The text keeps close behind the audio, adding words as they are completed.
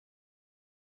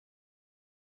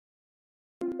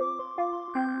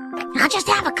I'll just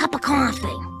have a cup of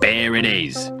coffee. Beer it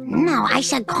is. No, I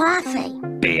said coffee.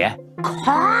 Beer.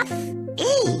 Coffee.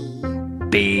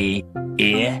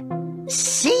 B-ear.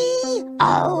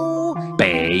 C-O.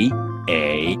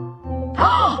 B-E.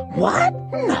 What?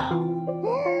 No.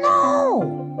 No.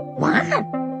 What?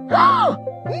 Oh,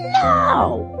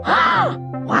 no.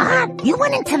 What? You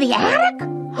went into the attic?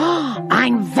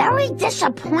 I'm very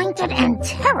disappointed and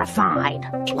terrified.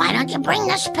 Why don't you bring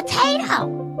this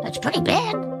potato? It's pretty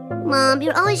big. Mom,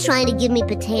 you're always trying to give me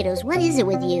potatoes. What is it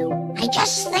with you? I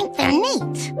just think they're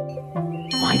neat.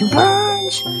 Why do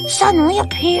birds suddenly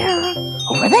appear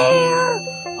over there,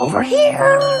 over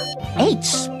here? 8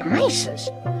 spices.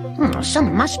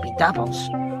 Some must be doubles.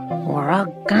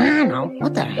 Oregano.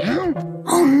 What the hell?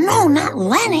 Oh no, not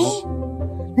Lenny.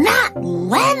 Not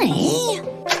Lenny.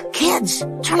 Kids,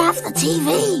 turn off the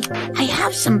TV. I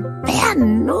have some bad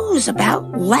news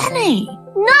about Lenny.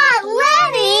 Not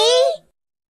Lenny!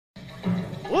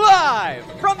 Live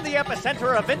from the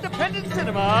epicenter of independent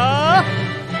cinema,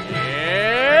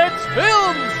 it's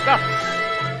Film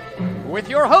Stuffs with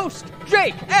your host,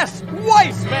 Jake S.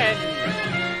 Weisman.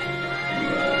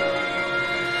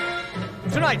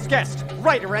 Tonight's guest,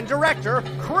 writer and director,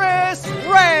 Kris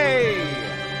Rey.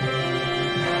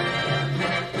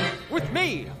 With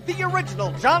me, the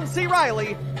original John C.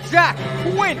 Reilly, Jack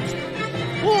Quint.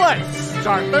 Let's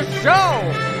start the show!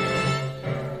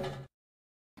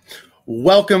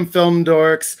 Welcome, Film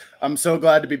Dorks. I'm so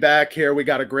glad to be back here. We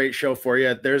got a great show for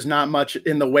you. There's not much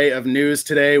in the way of news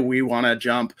today. We want to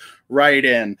jump right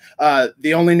in.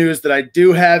 The only news that I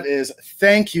do have is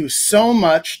thank you so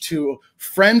much to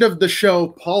friend of the show,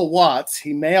 Paul Watts.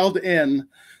 He mailed in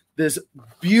this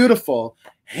beautiful,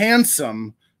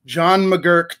 handsome John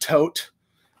McGurk tote,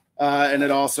 and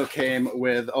it also came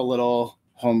with a little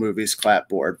home movies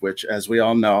clapboard, which, as we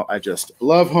all know, I just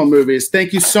love home movies.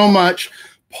 Thank you so much,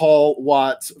 Paul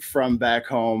Watts from back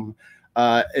home.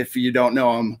 If you don't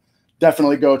know him,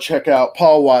 definitely go check out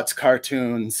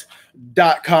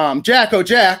paulwattscartoons.com. Jack, oh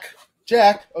Jack,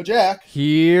 Jack, oh Jack.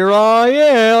 Here I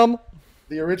am.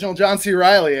 The original John C.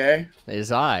 Reilly, eh?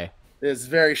 Is I. It's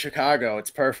very Chicago. It's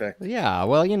perfect. Yeah,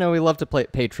 well, you know, we love to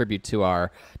pay tribute to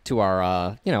our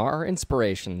our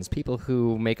inspirations, people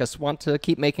who make us want to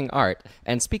keep making art.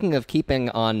 And speaking of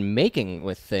keeping on making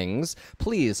with things,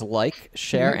 please like,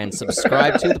 share, and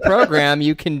subscribe to the program.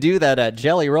 You can do that at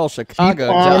jellyrollchicago.com. Keep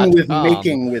on with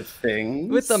making with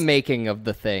things. With the making of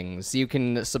the things. You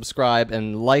can subscribe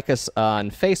and like us on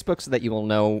Facebook so that you will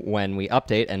know when we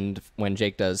update and when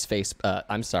Jake does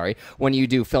when you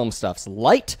do Film Stuffs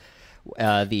Light,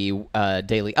 the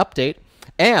daily update.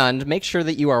 And make sure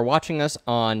that you are watching us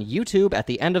on YouTube at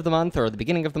the end of the month or the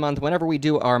beginning of the month whenever we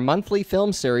do our monthly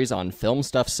film series on Film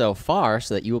Stuff So Far,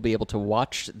 so that you will be able to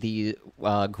watch the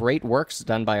great works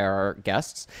done by our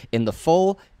guests in the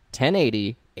full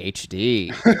 1080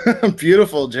 HD.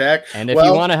 Beautiful, Jack. And if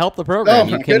you want to help the program,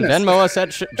 you can goodness. Venmo us at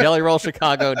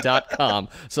jellyrollchicago.com.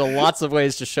 So lots of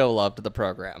ways to show love to the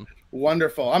program.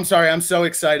 Wonderful. I'm sorry. I'm so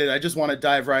excited. I just want to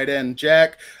dive right in.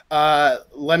 Jack,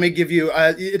 let me give you,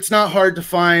 it's not hard to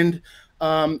find,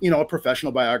 a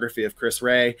professional biography of Kris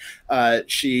Rey.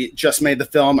 She just made the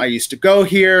film I Used to Go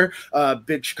Here,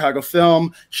 big Chicago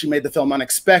film. She made the film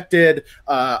Unexpected.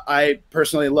 I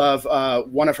personally love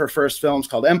one of her first films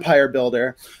called Empire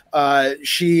Builder.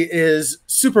 She is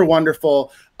super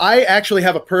wonderful. I actually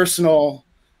have a personal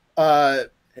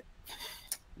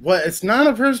it's not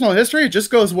a personal history. It just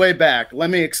goes way back.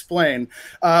 Let me explain.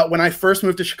 When I first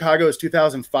moved to Chicago, it was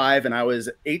 2005, and I was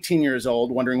 18 years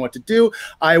old, wondering what to do.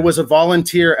 I was a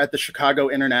volunteer at the Chicago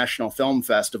International Film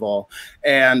Festival,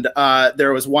 and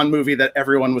there was one movie that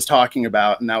everyone was talking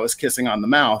about, and that was Kissing on the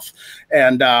Mouth.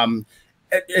 And I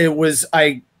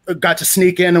got to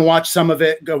sneak in and watch some of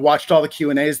it, watched all the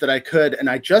Q&As that I could, and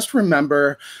I just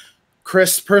remember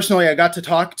Kris, personally, I got to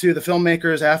talk to the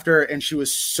filmmakers after, and she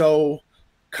was so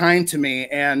kind to me,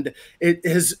 and it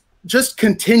has just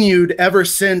continued ever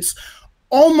since,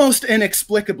 almost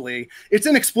inexplicably. It's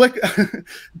inexplicable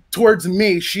towards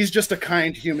me. She's just a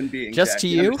kind human being. Just to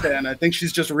you? And I think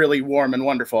she's just really warm and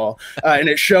wonderful, and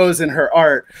it shows in her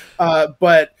art.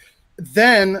 But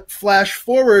then flash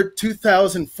forward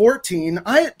 2014.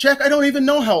 Jack, I don't even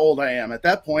know how old I am at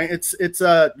that point. It's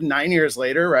 9 years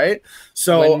later, right?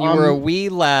 So when you were a wee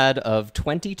lad of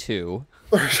 22.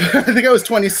 I think I was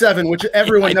 27, which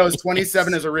everyone knows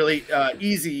 27 is a really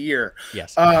easy year.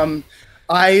 Yes.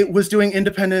 I was doing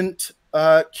independent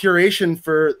curation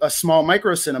for a small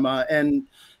micro cinema, and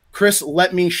Kris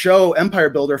let me show Empire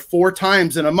Builder 4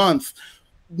 times in a month,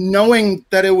 knowing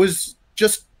that it was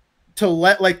just to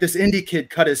let like this indie kid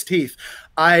cut his teeth.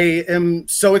 I am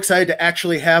so excited to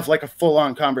actually have like a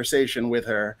full-on conversation with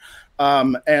her.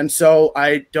 And so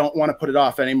I don't want to put it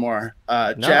off anymore.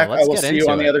 Jack, I will see you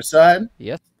on the other side.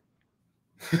 Yes.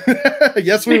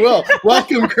 Yes, we will.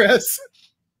 Welcome, Kris.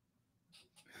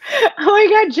 Oh my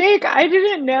God, Jake, I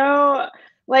didn't know.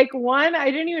 Like,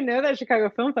 I didn't even know that Chicago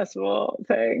Film Festival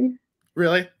thing.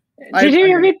 Really? Have you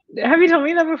told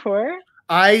me that before?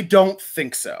 I don't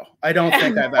think so. I don't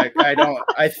think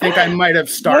I think I might have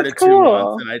started That's cool. to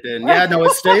once and I didn't. Yeah, no,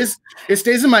 it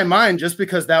stays in my mind just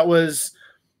because it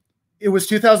was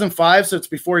 2005, so it's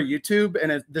before YouTube,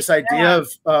 and this idea of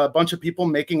a bunch of people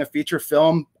making a feature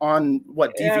film on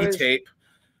DV tape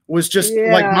was just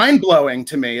like mind-blowing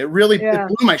to me. It really it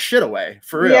blew my shit away,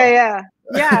 for real. Yeah.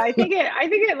 I think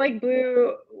it like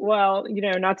blew, well,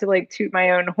 not to like toot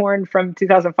my own horn from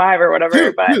 2005 or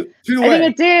whatever, but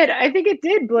I think it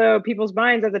did blow people's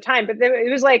minds at the time. But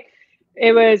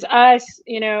it was us,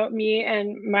 me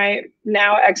and my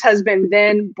now ex-husband,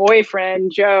 then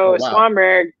boyfriend, Joe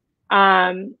Swanberg,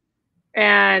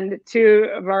 and two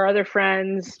of our other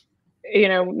friends,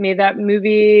 made that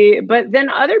movie. But then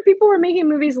other people were making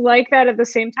movies like that at the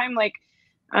same time, like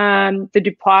the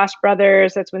Duplass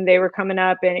brothers. That's when they were coming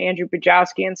up, and Andrew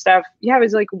Bujowski and stuff. Yeah, it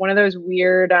was like one of those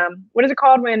weird, what is it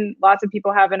called when lots of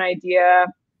people have an idea?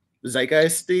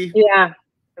 Zeitgeisty? Yeah.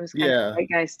 It was kind of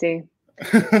zeitgeisty.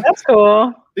 That's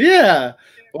cool. Yeah.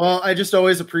 Well, I just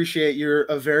always appreciate you're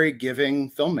a very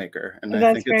giving filmmaker, and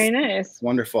I think it's nice.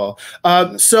 Wonderful.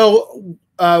 So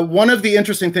one of the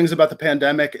interesting things about the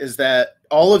pandemic is that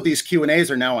all of these Q&As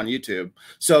are now on YouTube.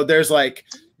 So there's like,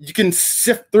 you can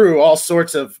sift through all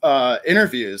sorts of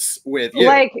interviews with you.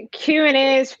 Like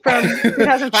Q&As from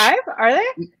 2005, are they?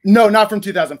 No, not from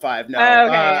 2005. No,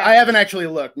 okay, I haven't actually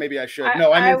looked. Maybe I should.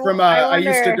 No, I mean I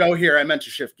used to go here. I meant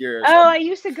to shift gears. Oh, I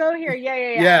used to go here.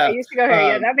 Yeah. I used to go here.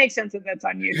 Yeah, that makes sense if that's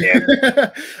on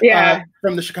YouTube. Yeah.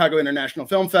 From the Chicago International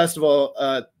Film Festival.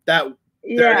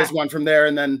 There is one from there,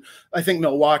 and then I think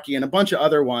Milwaukee and a bunch of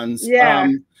other ones. Yeah.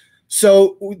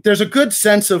 So there's a good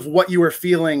sense of what you were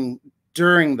feeling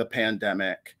during the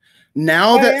pandemic.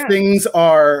 Now that things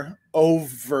are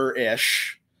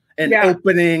over-ish and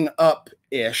opening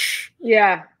up-ish.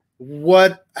 Yeah.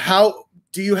 How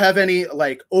do you have any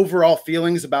like overall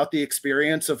feelings about the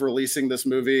experience of releasing this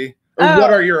movie? Or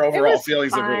what are your overall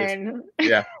feelings of releasing?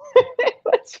 Yeah. It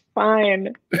was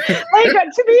fine. Like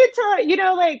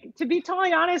to be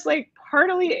totally honest, like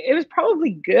partly it was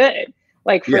probably good,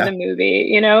 like for the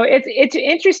movie. It's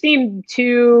interesting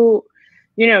to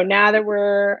now that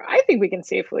I think we can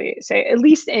safely say, at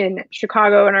least in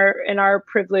Chicago, in our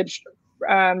privileged,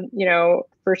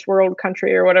 first world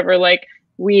country or whatever, like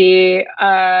we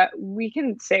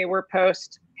can say we're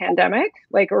post-pandemic,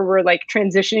 like, or we're like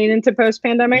transitioning into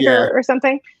post-pandemic or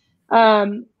something.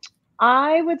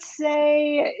 I would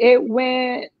say it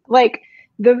went like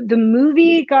the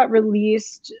movie got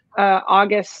released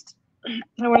August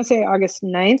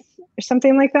 9th or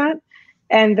something like that.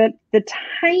 And the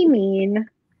timing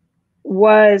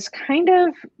was kind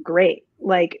of great.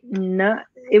 Like,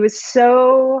 it was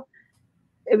so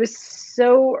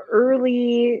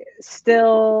early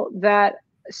still that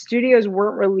studios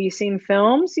weren't releasing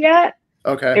films yet.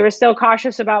 Okay. They were still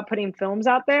cautious about putting films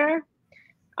out there.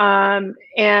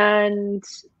 And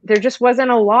there just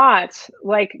wasn't a lot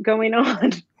like going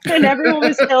on, and everyone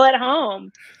was still at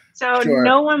home. So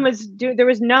no one was there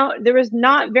was not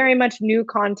very much new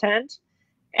content.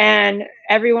 And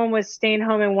everyone was staying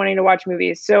home and wanting to watch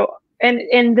movies. So,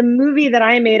 and the movie that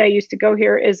I made, I Used to Go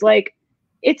Here, is like,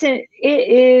 it's a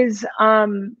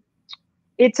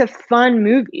fun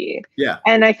movie. Yeah.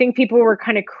 And I think people were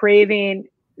kind of craving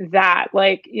that.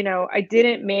 Like, I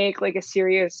didn't make like a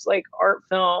serious like art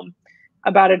film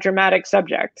about a dramatic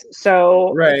subject.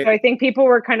 So I think people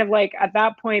were kind of like, at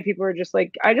that point, people were just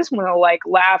like, I just want to like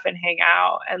laugh and hang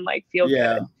out and like feel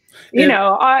good.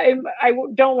 I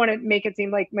don't want to make it seem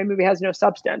like my movie has no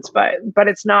substance, but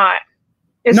it's not.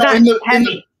 It's not in heavy.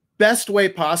 the best way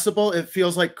possible. It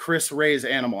feels like Kris Rey's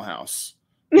Animal House.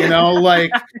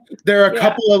 Like there are a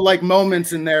couple of like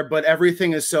moments in there, but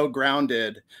everything is so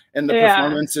grounded, and the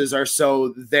performances are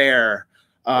so there.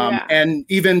 And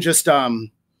even just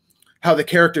how the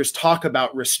characters talk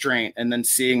about restraint, and then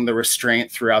seeing the restraint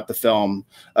throughout the film,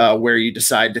 where you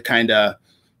decide to kind of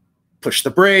push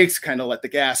the brakes, kind of let the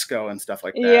gas go and stuff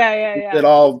like that. Yeah. It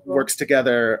all works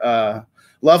together.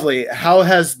 Lovely.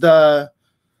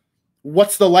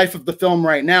 What's the life of the film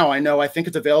right now? I think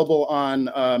it's available on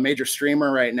a major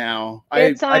streamer right now.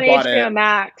 It's on HBO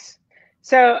Max.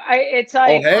 So it's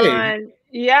like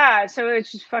Yeah, so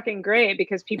it's just fucking great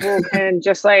because people can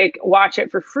just like watch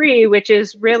it for free, which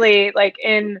is really like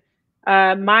in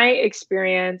my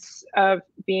experience of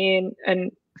being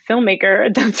a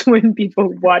filmmaker, that's when people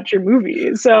watch your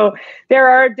movies. So there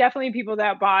are definitely people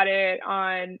that bought it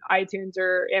on iTunes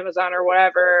or Amazon or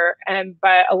whatever,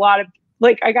 but a lot of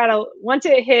like once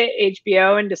it hit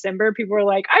HBO in December, people were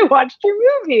like, I watched your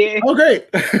movie. Oh, great.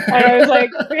 And I was like,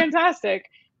 fantastic.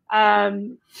 I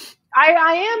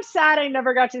am sad I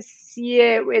never got to see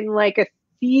it in like a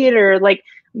theater. Like,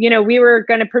 you know, we were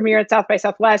going to premiere at South by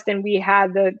Southwest, and we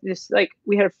had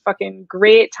we had a fucking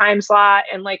great time slot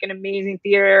and like an amazing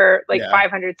theater, like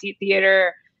 500 seat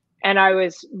theater. And I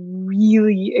was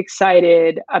really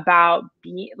excited about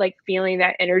feeling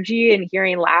that energy and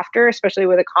hearing laughter, especially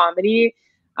with a comedy.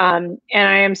 And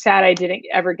I am sad I didn't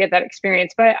ever get that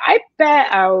experience, but I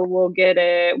bet I will get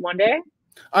it one day.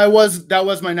 That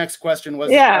was my next question.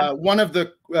 One of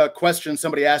the questions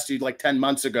somebody asked you like 10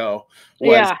 months ago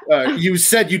was you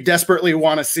said you desperately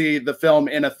want to see the film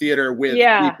in a theater with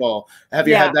people. Have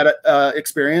you had that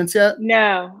experience yet?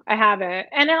 No, I haven't.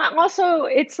 And also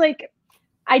it's like,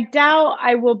 I doubt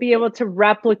I will be able to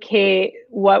replicate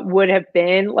what would have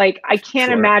been. Like, I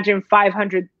can't imagine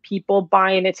 500 people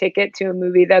buying a ticket to a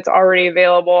movie that's already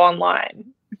available online.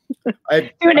 To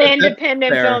an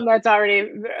independent film that's already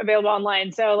available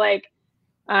online. So like,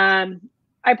 I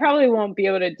probably won't be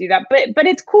able to do that, but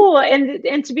it's cool.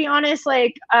 And to be honest,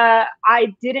 like,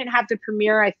 I didn't have to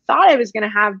premiere. I thought I was going to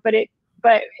have, but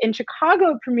in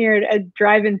Chicago it premiered a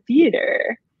drive-in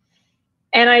theater.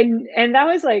 And that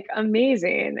was like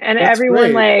amazing. And that's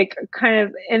everyone great. Like kind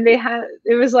of, and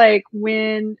it was like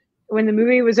when the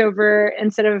movie was over,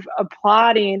 instead of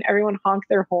applauding, everyone honked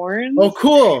their horns. Oh,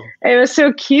 cool. It was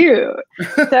so cute.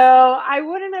 So I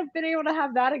wouldn't have been able to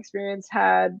have that experience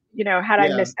had I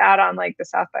missed out on like the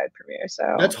South by premiere.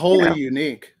 So that's wholly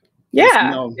unique.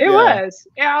 Yeah, it was.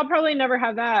 Yeah, I'll probably never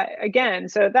have that again.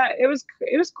 So that it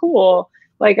was cool.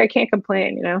 Like, I can't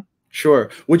complain, you know? Sure.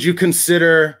 Would you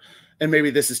consider, and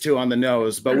maybe this is too on the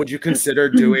nose, but would you consider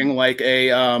doing like a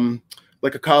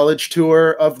college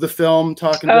tour of the film,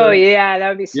 talking to yeah, that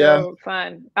would be so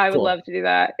fun. I would love to do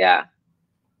that. Yeah.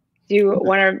 Do you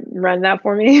want to run that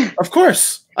for me? Of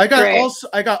course. I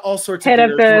got all sorts of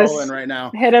deals rolling right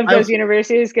now. Hit up those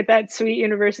universities, get that sweet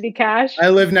university cash. I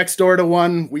live next door to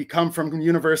one. We come from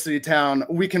university town.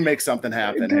 We can make something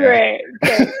happen. Great.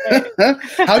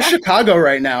 How's Chicago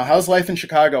right now? How's life in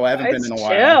Chicago? I haven't been in a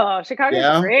while. Chill.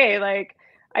 Chicago's great. Like,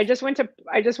 I just went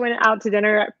out to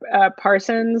dinner at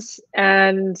Parsons,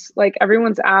 and like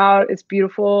everyone's out. It's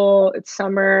beautiful. It's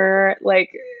summer.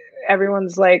 Like,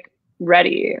 everyone's like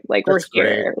ready. Like, we're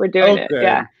here. We're doing it. Good.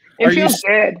 Yeah. It feels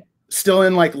good. Still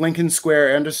in like Lincoln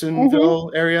Square,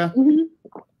 Andersonville area?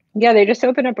 Mm-hmm. Yeah, they just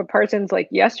opened up a Parsons like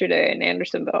yesterday in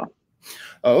Andersonville.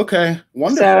 Oh, okay.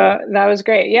 Wonderful. So that was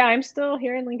great. Yeah, I'm still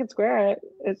here in Lincoln Square.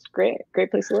 It's great.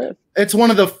 Great place to live. It's one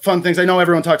of the fun things. I know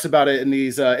everyone talks about it in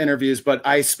these interviews, but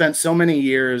I spent so many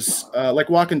years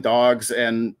like walking dogs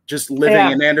and just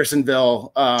living in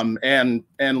Andersonville and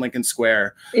Lincoln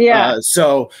Square. Yeah.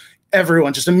 So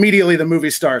everyone just immediately the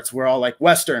movie starts. We're all like,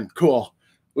 Western, cool.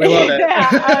 We love it.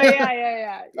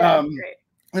 Yeah, great.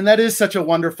 And that is such a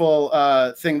wonderful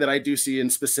thing that I do see in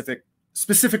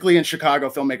specifically in Chicago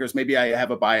filmmakers. Maybe I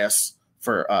have a bias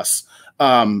for us.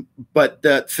 But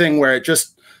the thing where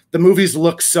the movies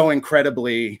look so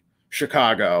incredibly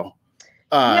Chicago.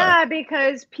 Yeah,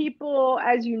 because people,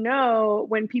 as you know,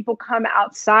 when people come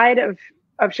outside of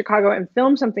Chicago and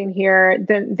film something here,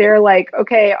 then they're like,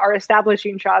 okay, our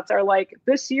establishing shots are like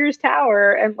the Sears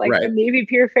Tower and like the Navy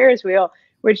Pier Ferris wheel,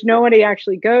 which nobody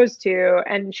actually goes to.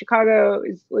 And Chicago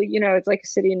is, it's like a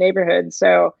city neighborhood.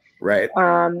 So,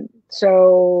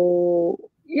 so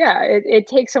yeah, it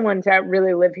takes someone to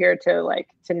really live here to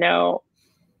know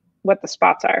what the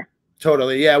spots are.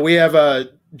 Totally. Yeah. We have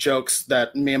jokes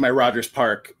that me and my Rogers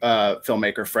Park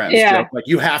filmmaker friends joke, like,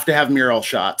 you have to have mural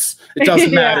shots. It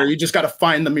doesn't matter. You just got to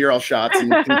find the mural shots,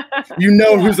 and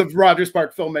who's a Rogers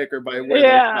Park filmmaker by where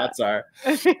those shots are.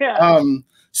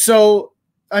 So,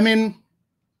 I mean,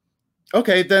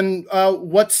 okay, then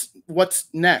what's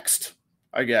next?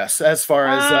 I guess, as far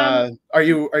as are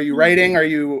you writing? Are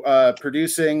you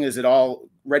producing? Is it all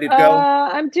ready to go?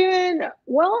 I'm doing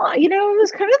well. It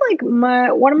was kind of like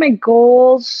one of my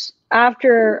goals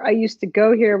after I used to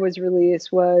go here was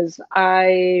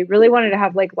I really wanted to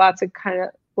have like lots of kind of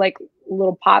like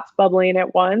little pots bubbling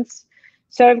at once.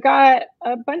 So I've got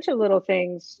a bunch of little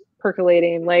things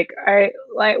percolating. I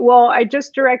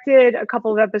just directed a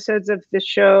couple of episodes of this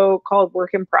show called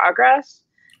Work in Progress.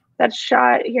 That's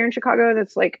shot here in Chicago.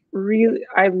 That's like really,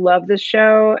 I love this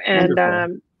show.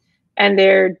 And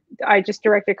and I just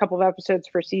directed a couple of episodes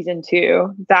for season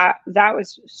 2. That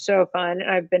was so fun.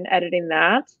 I've been editing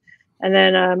that, and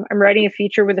then I'm writing a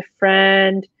feature with a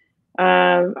friend.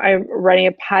 I'm writing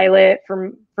a pilot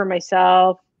for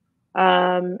myself,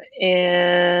 and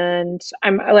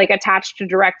I'm like attached to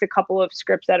direct a couple of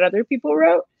scripts that other people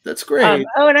wrote. That's great.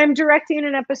 Oh, and I'm directing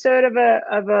an episode of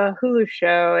a Hulu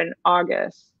show in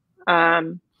August.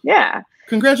 Yeah.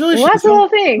 Congratulations. Lots of little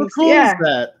things. How cool yeah. is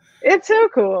that? It's so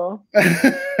cool.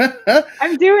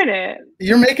 I'm doing it.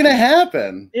 You're making it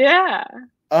happen. Yeah.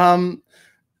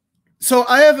 So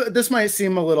this might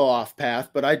seem a little off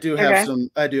path, but I do have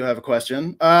a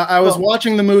question. I was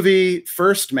watching the movie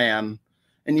First Man,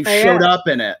 and you showed up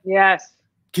in it. Yes.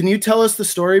 Can you tell us the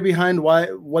story behind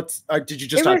did you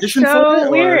just audition so for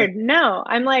it? Weird. No,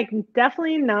 I'm like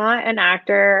definitely not an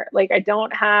actor. Like I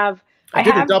don't have. I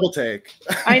did a double take.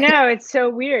 I know, it's so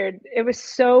weird. It was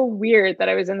so weird that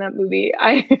I was in that movie.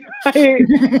 I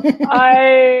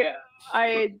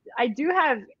do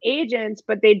have agents,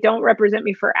 but they don't represent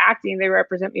me for acting. They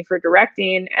represent me for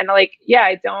directing. And like,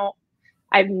 yeah,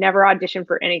 I've never auditioned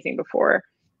for anything before.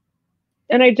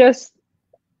 And it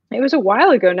was a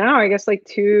while ago now, I guess like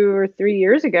 2 or 3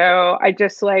 years ago, I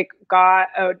just like got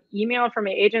an email from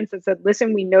my agents that said,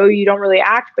 listen, we know you don't really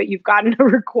act, but you've gotten a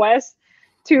request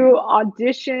to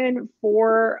audition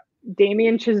for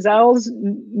Damien Chazelle's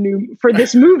for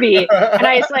this movie. And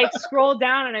I just like scrolled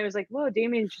down and I was like, whoa,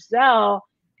 Damien Chazelle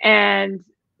and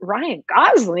Ryan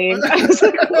Gosling. I was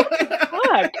like, what the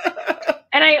fuck?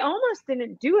 And I almost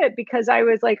didn't do it because I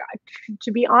was like,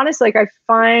 to be honest, like I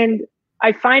find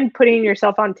putting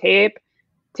yourself on tape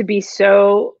to be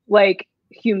so like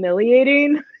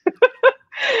humiliating.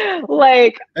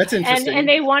 Like that's interesting. And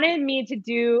they wanted me to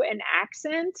do an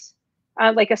accent.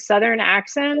 Like a Southern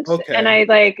accent. Okay. And I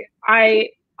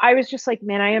was just like,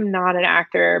 man, I am not an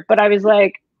actor, but I was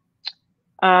like,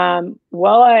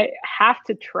 well, I have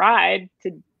to try to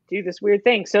do this weird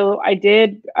thing. So I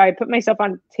put myself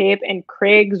on tape, and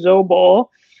Craig Zobel,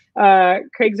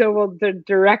 the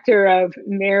director of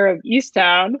Mayor of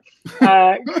Easttown,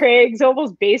 Craig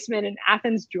Zobel's basement in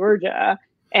Athens, Georgia.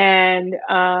 And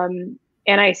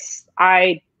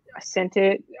I sent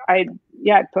it. I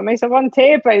put myself on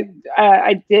tape. I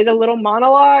did a little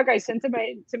monologue. I sent to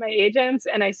my agents,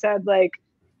 and I said like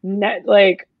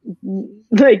don't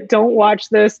watch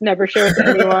this. Never show it to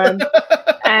anyone.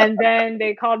 And then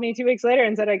they called me 2 weeks later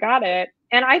and said I got it.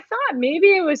 And I thought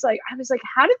maybe it was like I was like,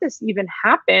 how did this even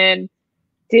happen?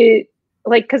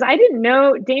 Because I didn't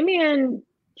know Damien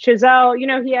Chazelle. You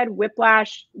know, he had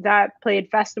Whiplash that played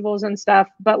festivals and stuff,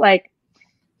 but like.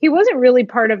 He wasn't really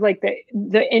part of like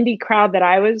the indie crowd that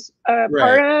I was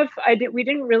part of. We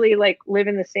didn't really like live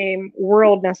in the same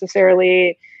world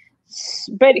necessarily,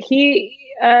 but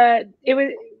it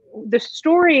was the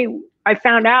story I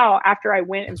found out after I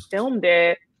went and filmed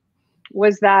it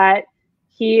was that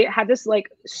he had this like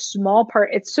small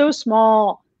part. It's so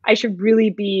small. I should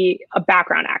really be a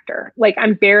background actor. Like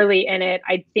I'm barely in it.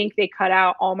 I think they cut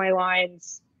out all my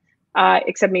lines.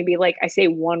 Except maybe like I say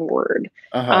one word.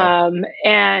 And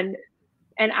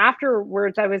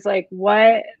afterwards I was like,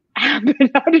 what happened?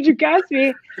 How did you cast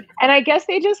me? And I guess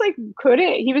they just like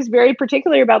couldn't. He was very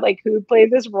particular about like who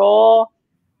played this role,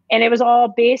 and it was all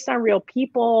based on real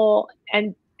people,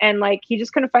 and like he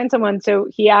just couldn't find someone. So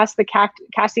he asked the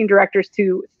casting directors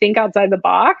to think outside the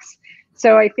box.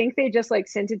 So I think they just like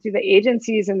sent it to the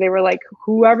agencies, and they were like,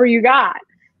 whoever you got.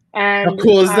 And how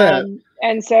cool is that?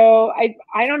 And so I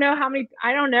don't know how many,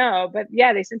 I don't know, but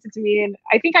yeah, they sent it to me, and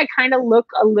I think I kind of look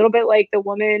a little bit like the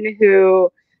woman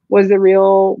who was the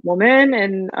real woman.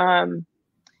 And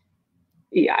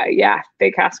yeah, they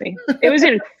cast me. It was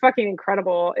fucking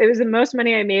incredible. It was the most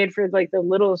money I made for like the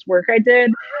littlest work I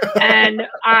did. And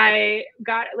I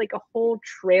got like a whole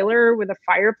trailer with a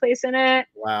fireplace in it.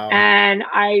 Wow. And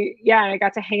I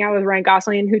got to hang out with Ryan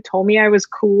Gosling, who told me I was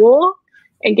cool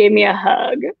and gave me a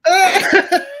hug.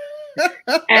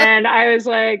 And I was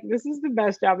like, this is the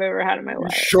best job I've ever had in my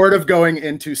life. Short of going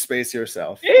into space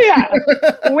yourself. Yeah.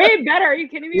 Way better. Are you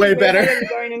kidding me? Way better than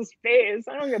going in space.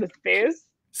 I don't go to space.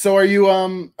 So are you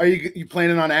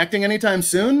planning on acting anytime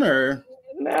soon, or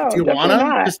no? Do you wanna?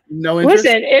 Not. Just no interest?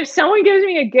 Listen, if someone gives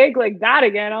me a gig like that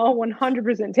again, I'll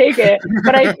 100% take it.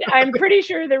 But I'm pretty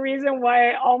sure the reason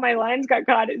why all my lines got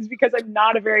cut is because I'm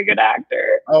not a very good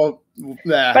actor. Oh,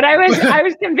 yeah. But I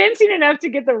was convincing enough to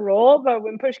get the role. But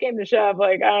when push came to shove,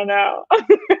 like I don't know.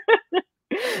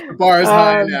 The bar is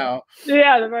high now.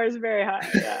 Yeah, the bar is very high.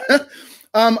 Yeah.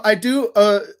 I do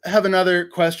have another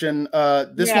question.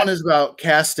 This one is about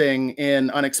casting in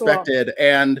Unexpected,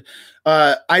 and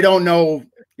I don't know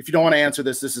if you don't want to answer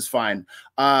this, this is fine.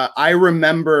 I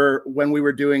remember when we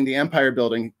were doing the Empire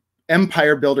Builder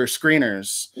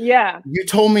screeners. Yeah. You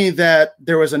told me that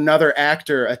there was another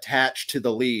actor attached to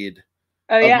the lead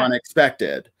of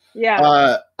Unexpected.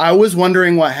 Yeah. I was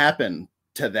wondering what happened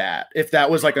to that. If that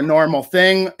was like a normal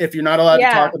thing. If you're not allowed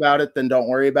to talk about it, then don't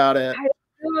worry about it.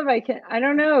 I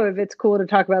don't know if it's cool to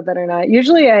talk about that or not.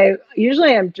 Usually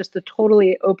I'm just a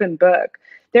totally open book.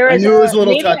 I knew it was a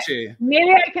little touchy. Maybe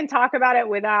I can talk about it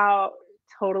without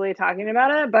totally talking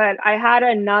about it, but I had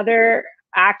another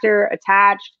actor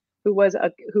attached who is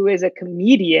a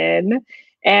comedian,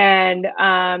 and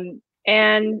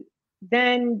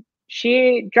then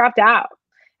she dropped out.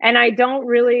 And I don't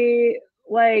really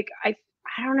I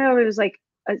don't know, it was like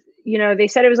they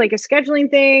said it was like a scheduling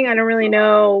thing. I don't really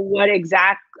know what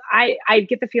exact. I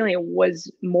get the feeling it was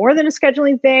more than a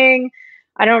scheduling thing.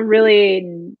 I don't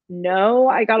really know.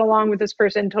 I got along with this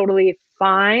person totally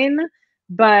fine,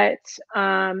 but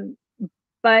in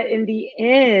the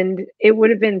end, it would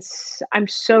have been. I'm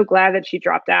so glad that she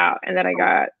dropped out and that I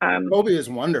got. Kobe is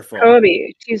wonderful.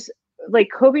 Kobe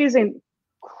is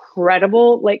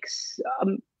incredible, like a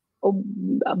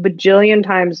bajillion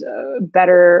times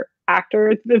better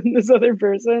actor than this other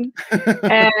person,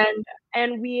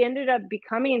 and we ended up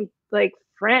becoming like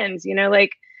friends.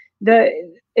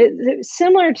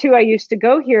 Similar to I Used to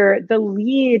Go Here, the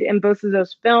lead in both of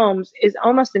those films is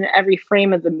almost in every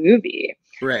frame of the movie.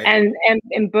 Right. And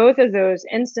in both of those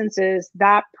instances,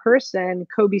 that person,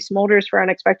 Kobe Smulders for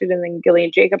Unexpected and then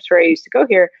Gillian Jacobs for I Used to Go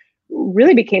Here,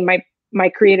 really became my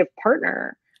creative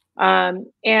partner. And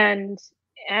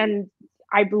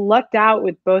I lucked out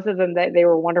with both of them that they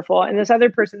were wonderful. And this other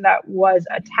person that was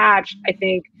attached, I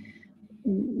think,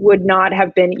 would not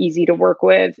have been easy to work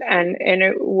with, and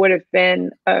it would have been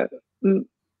I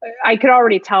could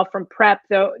already tell from prep,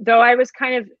 though I was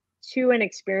kind of too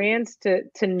inexperienced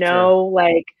to know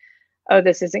like, oh,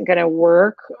 this isn't going to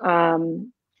work.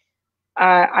 I'm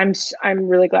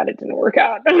really glad it didn't work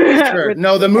out. Sure.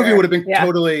 No, the movie would have been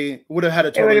would have had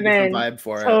a totally different vibe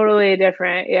for it. Totally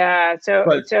different. Yeah. So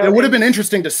it would have been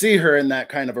interesting to see her in that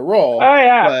kind of a role. Oh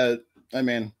yeah. But I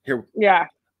mean, here. Yeah.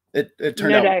 It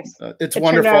turned out. It's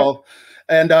wonderful,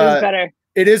 and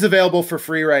it is available for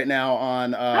free right now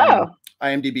on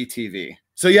IMDb TV.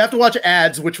 So you have to watch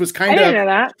ads, which was kind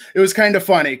of, it was kind of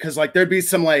funny because like there'd be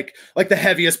some like the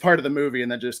heaviest part of the movie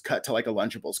and then just cut to like a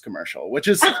Lunchables commercial, which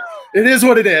is, it is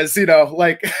what it is,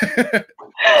 like.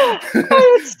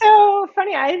 It's so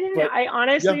funny. I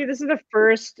honestly, this is the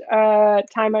first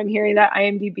time I'm hearing that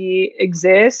IMDb TV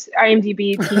exists,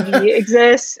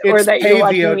 or that you're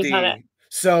watching movies on it.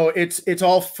 So it's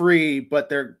all free, but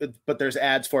there's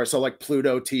ads for it. So like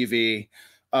Pluto TV.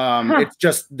 It's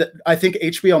just I think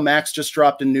HBO Max just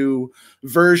dropped a new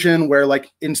version where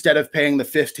like instead of paying the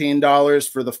 $15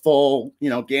 for the full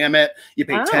gamut, you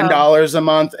pay $10 a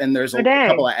month, and there's a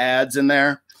couple of ads in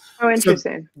there. Oh,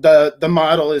 interesting. So the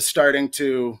model is starting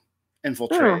to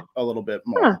infiltrate a little bit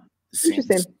more.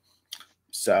 Interesting.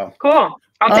 So cool.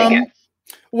 I'll take it.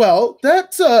 Well,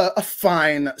 that's a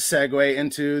fine segue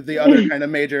into the other kind of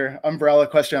major umbrella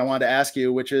question I wanted to ask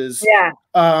you, which is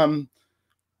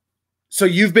so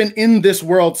you've been in this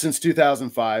world since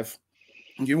 2005.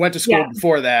 You went to school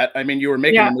before that. I mean, you were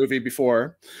making a movie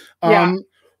before.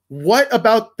 What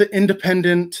about the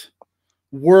independent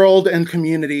world and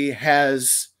community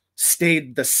has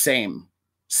stayed the same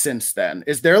since then?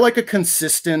 Is there like a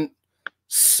consistent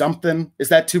something? Is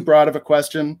that too broad of a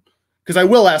question? Because I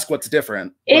will ask what's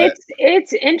different.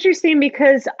 It's interesting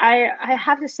because I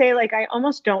have to say, like, I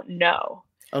almost don't know.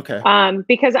 Okay.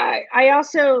 Because I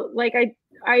also like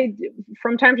I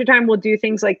from time to time will do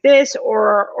things like this,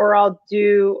 or I'll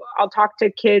talk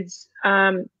to kids,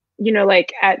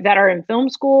 like that are in film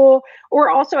school,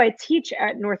 or also I teach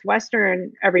at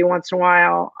Northwestern every once in a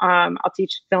while. I'll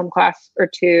teach film class or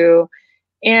two,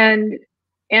 and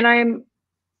I'm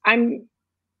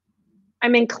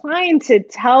inclined to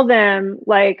tell them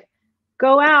like,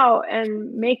 go out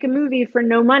and make a movie for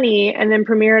no money and then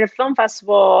premiere at a film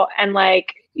festival, and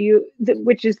like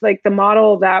which is like the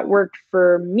model that worked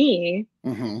for me.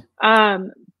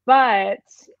 But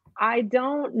I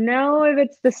don't know if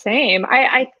it's the same.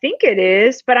 I think it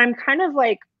is, but I'm kind of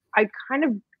like, I kind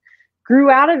of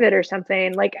grew out of it or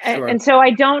something like, and so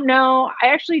I don't know. I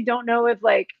actually don't know if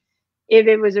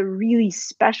it was a really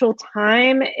special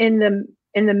time in the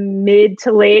mid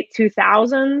to late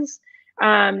 2000s.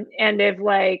 And if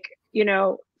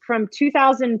from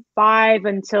 2005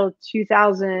 until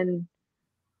 2000,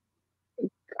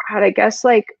 I guess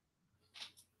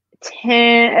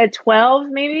 12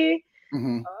 maybe,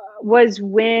 was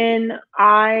when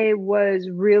I was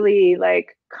really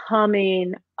like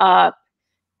coming up,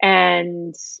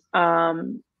 and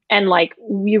like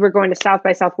we were going to South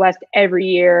by Southwest every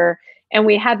year, and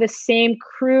we had the same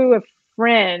crew of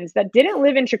friends that didn't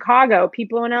live in Chicago,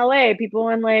 people in LA, people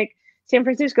in like San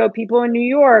Francisco, people in New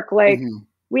York. Like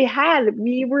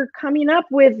we were coming up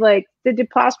with like the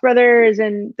Duplass brothers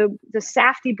and the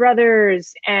Safdie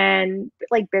brothers and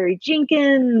like Barry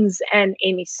Jenkins and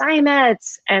Amy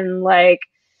Seimetz and like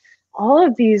all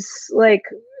of these like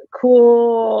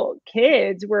cool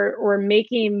kids were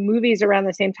making movies around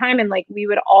the same time. And like we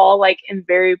would all like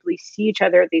invariably see each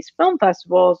other at these film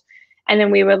festivals, and then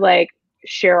we would like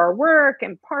share our work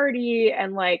and party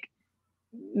and like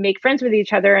make friends with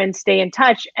each other and stay in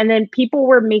touch. And then people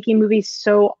were making movies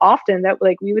so often that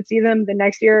like we would see them the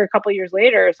next year, a couple of years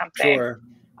later or something. Sure.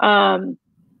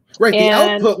 Right. The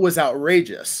output was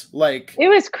outrageous. Like it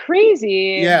was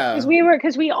crazy. Yeah.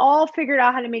 Because we all figured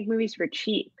out how to make movies for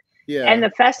cheap. Yeah. And the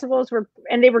festivals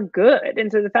they were good.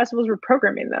 And so the festivals were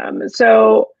programming them.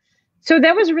 So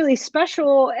that was really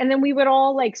special. And then we would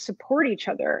all like support each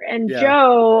other. And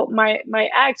Joe, my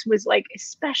ex, was like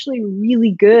especially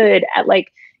really good at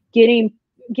like getting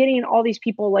all these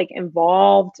people like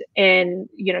involved in,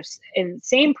 you know, in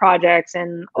same projects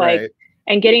and like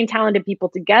and getting talented people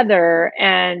together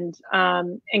and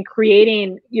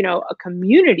creating, you know, a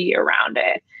community around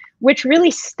it, which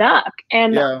really stuck.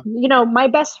 And, you know, my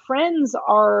best friends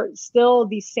are still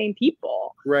these same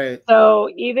people. Right. So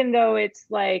even though it's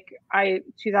like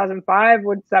 2005,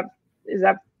 is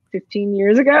that 15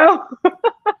 years ago?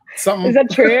 Something. Is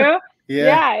that true?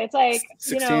 Yeah. It's like,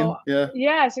 16, you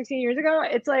know, 16 years ago.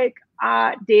 It's like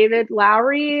David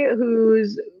Lowery,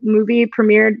 whose movie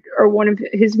premiered, or one of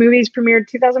his movies premiered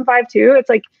 2005 too. It's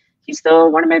like, he's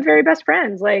still one of my very best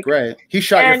friends. Like, he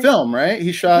shot your film, right?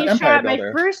 He shot Empire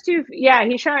Builder. My first two. Yeah,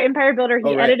 he shot Empire Builder.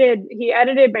 He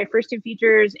edited my first two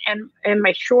features and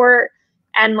my short.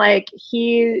 And like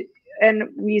we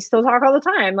still talk all the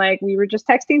time. Like we were just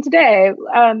texting today.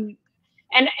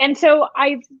 And so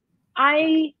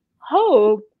I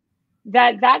hope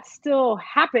that that's still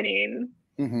happening.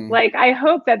 Like, I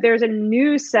hope that there's a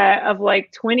new set of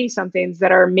like 20 somethings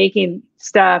that are making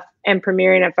stuff and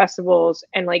premiering at festivals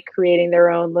and like creating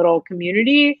their own little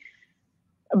community.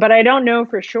 But I don't know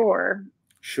for sure.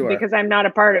 Because I'm not a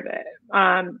part of it.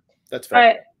 That's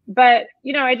fair. But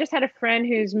you know, I just had a friend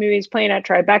whose movie's playing at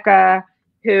Tribeca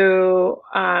who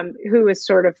was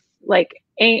sort of like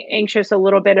anxious a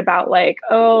little bit about like,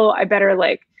 oh, I better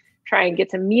like try and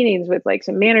get some meetings with like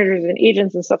some managers and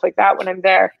agents and stuff like that when I'm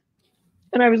there.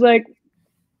 And I was like,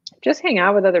 just hang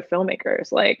out with other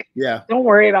filmmakers. Like, don't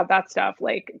worry about that stuff.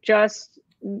 Like, just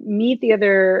meet the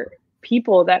other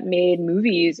people that made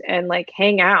movies and like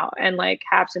hang out and like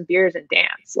have some beers and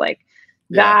dance. Like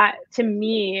that to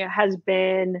me has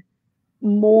been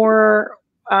more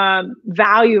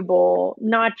valuable,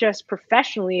 not just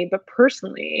professionally, but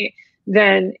personally,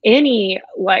 than any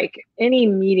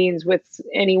meetings with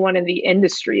anyone in the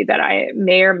industry that I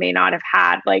may or may not have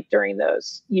had like during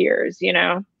those years, you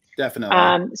know?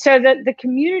 Definitely. So the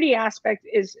community aspect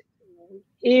is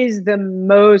the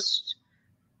most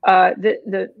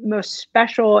the most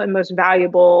special and most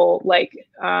valuable like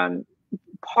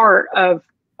part of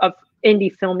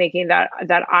indie filmmaking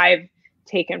that I've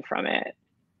taken from it.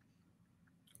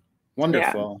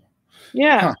 Wonderful.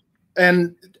 Yeah.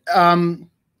 And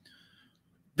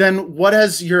then what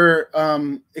has your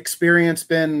experience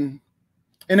been?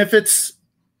 And if it's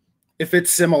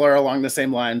similar along the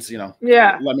same lines, you know,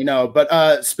 let me know.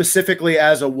 But specifically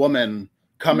as a woman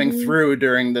coming through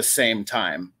during the same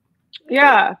time.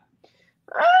 Yeah.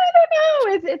 I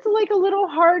don't know. It's like a little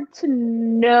hard to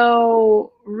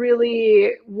know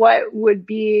really what would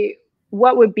be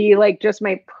like just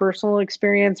my personal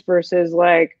experience versus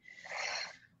like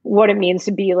what it means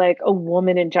to be like a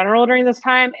woman in general during this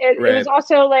time. It was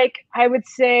also like, I would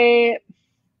say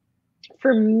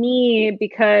for me,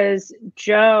 because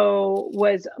Joe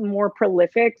was more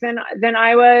prolific than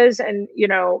I was, and, you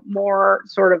know, more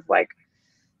sort of like,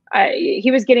 he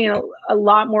was getting a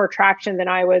lot more traction than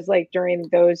I was like during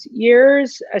those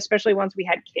years, especially once we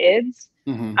had kids.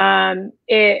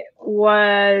 It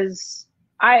was,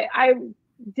 I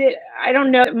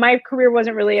don't know. My career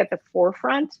wasn't really at the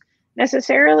forefront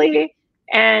necessarily.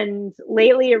 And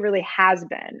lately it really has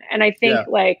been. And I think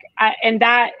a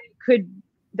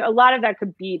lot of that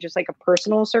could be just like a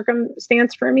personal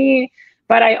circumstance for me.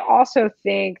 But I also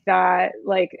think that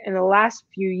like in the last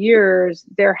few years,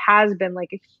 there has been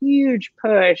like a huge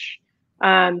push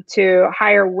to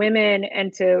hire women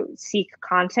and to seek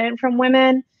content from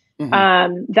women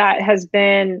that has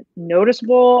been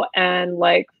noticeable and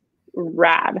like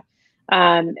rad.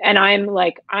 And I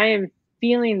am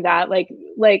feeling that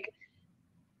like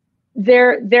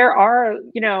there are,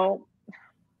 you know,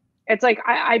 it's like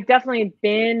I've definitely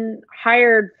been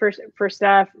hired for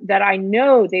stuff that I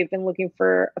know they've been looking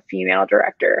for a female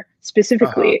director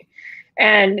specifically.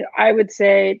 And I would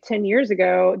say 10 years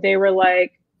ago, they were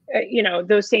like, you know,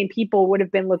 those same people would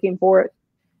have been looking for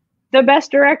the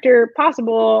best director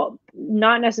possible,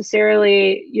 not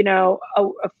necessarily, you know,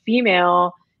 a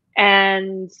female,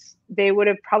 and they would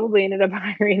have probably ended up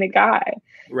hiring a guy.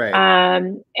 Right.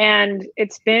 And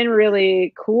it's been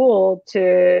really cool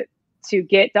to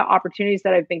get the opportunities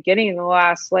that I've been getting in the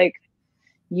last like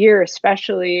year,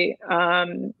 especially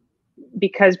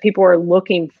because people are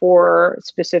looking for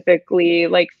specifically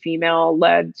like female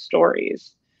led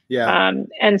stories. Yeah.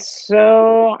 And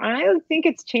so I think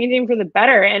it's changing for the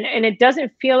better, and it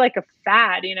doesn't feel like a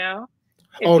fad, you know.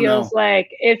 It feels like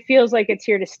it's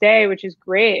here to stay, which is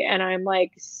great. And I'm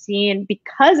like seeing,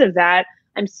 because of that,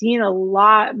 I'm seeing a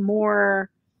lot more,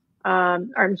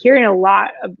 I'm hearing a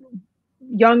lot of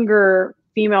younger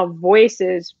female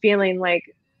voices feeling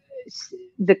like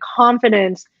the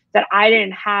confidence that I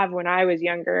didn't have when I was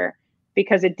younger,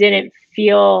 because it didn't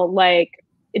feel like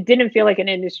an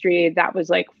industry that was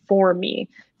like for me.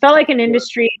 It felt like an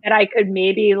industry that I could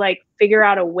maybe like figure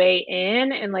out a way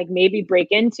in and like maybe break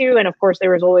into. And of course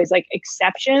there was always like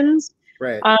exceptions.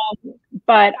 Right.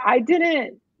 But I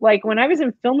didn't, like, when I was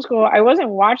in film school, I wasn't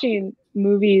watching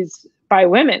movies by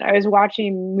women. I was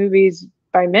watching movies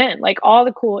by men. Like all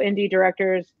the cool indie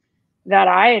directors that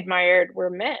I admired were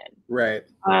men. Right.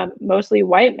 Mostly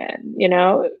white men, you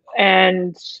know,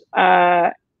 and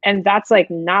that's like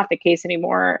not the case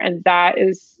anymore. And that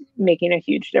is making a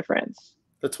huge difference.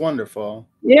 That's wonderful.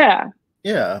 Yeah.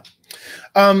 Yeah.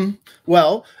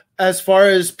 Well, as far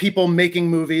as people making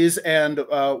movies and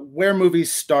where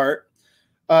movies start,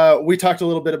 we talked a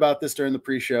little bit about this during the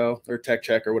pre-show or tech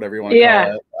check or whatever you want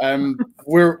to call it.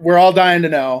 We're all dying to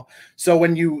know. So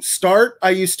when you start, I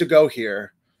used to go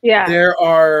here. Yeah. There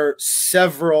are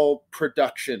several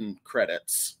production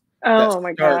credits. Oh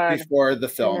my God. Before the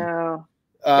film. No.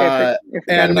 And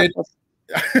it,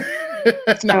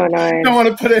 no, I don't want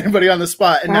to put anybody on the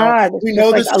spot. And now we know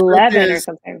like this 11 or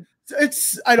something.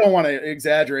 I don't want to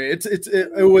exaggerate.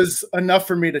 It was enough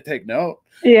for me to take note.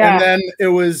 Yeah. And then it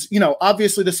was, you know,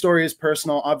 obviously the story is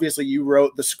personal. Obviously you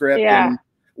wrote the script.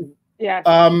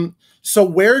 Yeah. So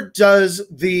where does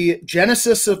the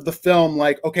genesis of the film,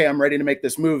 like, okay, I'm ready to make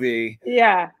this movie,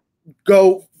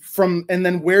 go from, and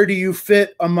then where do you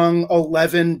fit among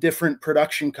 11 different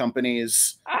production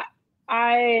companies?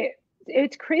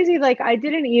 It's crazy. Like I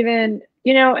didn't even,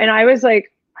 you know, and I was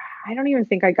like, I don't even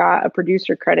think I got a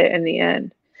producer credit in the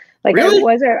end. Like really?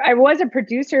 I was a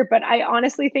producer, but I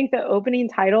honestly think the opening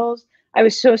titles, I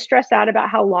was so stressed out about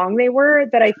how long they were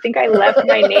that I think I left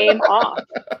my name off.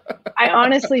 I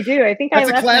honestly do. I think I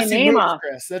left my name off.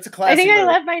 Chris. That's a classy I think move. I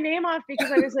left my name off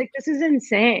because I was like, this is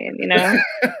insane, you know?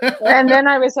 And then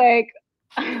I was like,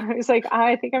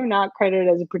 I think I'm not credited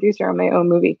as a producer on my own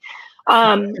movie.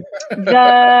 Okay,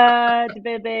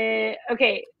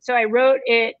 so I wrote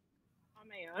it on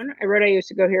my own. I used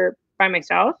to go here by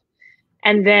myself.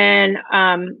 And then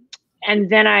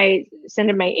I sent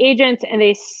in my agents, and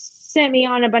they sent me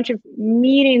on a bunch of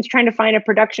meetings trying to find a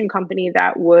production company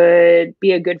that would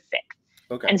be a good fit.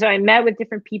 Okay. And so I met with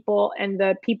different people, and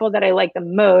the people that I liked the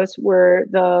most were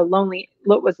Lonely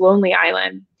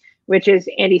Island, which is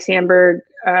Andy Samberg,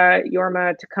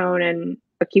 Jorma Taccone, and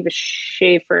Akiva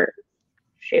Schaffer.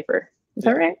 Is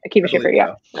that right? Akiva Schaffer,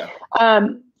 yeah.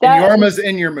 Jorma's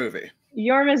in your movie.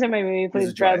 Jorma's in my movie.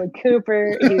 Plays Bradley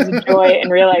Cooper. He's a joy in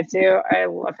real life too. I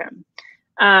love him.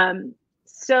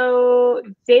 So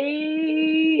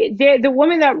the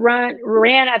woman that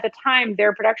ran at the time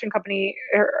their production company,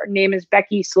 her name is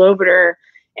Becky Sloviter,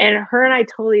 and her and I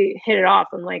totally hit it off.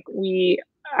 And like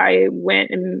I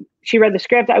went and she read the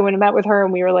script. I went and met with her,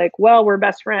 and we were like, well, we're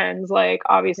best friends. Like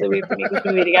obviously we have to make this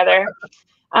movie together.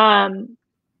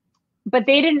 But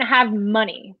they didn't have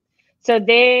money. So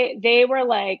they were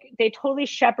like, they totally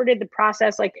shepherded the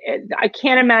process. Like I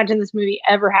can't imagine this movie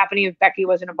ever happening if Becky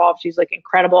wasn't involved. She's like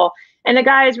incredible. And the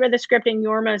guys read the script, and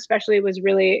Jorma especially was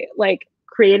really like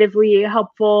creatively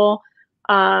helpful,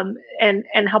 and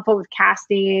helpful with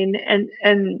casting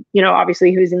and you know,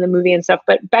 obviously who's in the movie and stuff,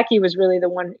 but Becky was really the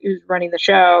one who's running the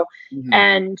show. Mm-hmm.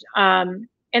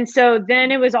 And so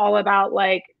then it was all about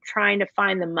like trying to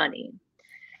find the money.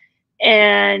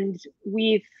 And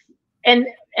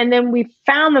then we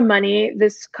found the money.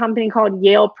 This company called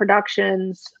Yale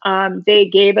Productions, they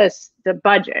gave us the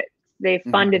budget. They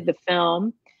funded the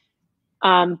film.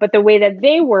 But the way that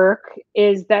they work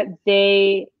is that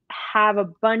they have a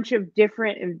bunch of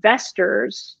different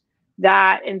investors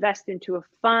that invest into a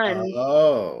fund.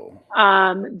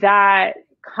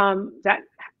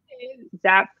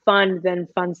 That fund then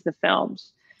funds the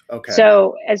films. Okay.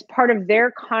 So as part of their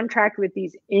contract with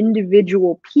these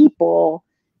individual people,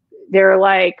 they're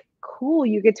like, cool,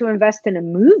 you get to invest in a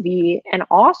movie, and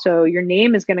also your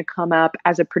name is going to come up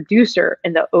as a producer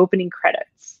in the opening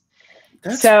credits.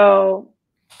 That's so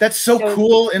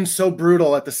cool and so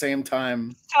brutal at the same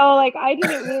time. So like, I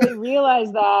didn't really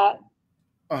realize that.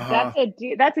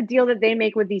 That's a deal that they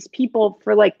make with these people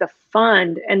for like the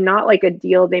fund, and not like a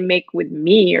deal they make with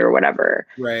me or whatever.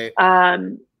 Right.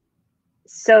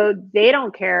 So they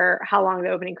don't care how long the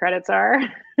opening credits are.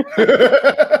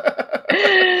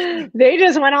 They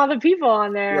just want all the people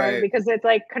on there because it's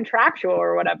like contractual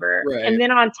or whatever. Right. And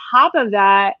then on top of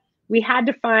that, we had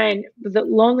to find the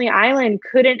Lonely Island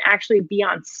couldn't actually be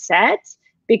on set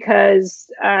because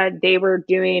they were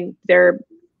doing their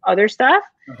other stuff.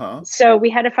 So we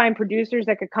had to find producers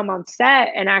that could come on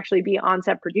set and actually be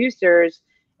on-set producers.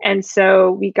 And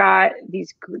so we got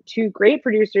these two great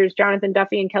producers, Jonathan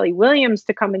Duffy and Kelly Williams,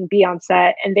 to come and be on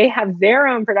set. And they have their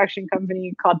own production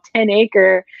company called 10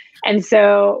 Acre. And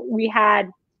so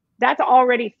that's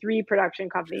already 3 production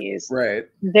companies. Right.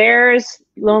 There's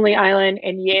Lonely Island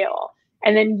and Yale.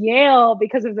 And then Yale,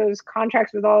 because of those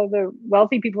contracts with all the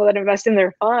wealthy people that invest in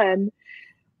their fund,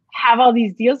 have all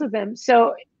these deals with them.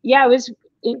 So yeah, it was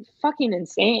fucking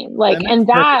insane. Like, and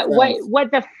that what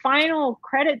the final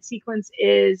credit sequence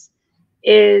is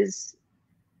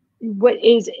what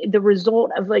is the result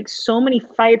of like so many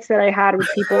fights that I had with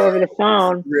people over the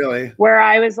phone. Really? Where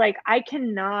I was like, I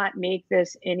cannot make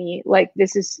this any, like,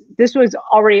 this was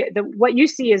already what you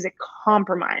see is a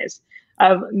compromise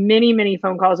of many, many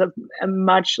phone calls of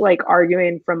much like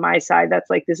arguing from my side.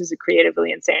 That's like, this is a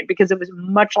creatively insane, because it was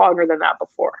much longer than that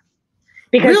before.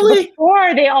 Because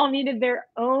before they all needed their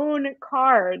own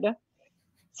card.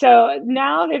 So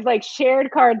now they've like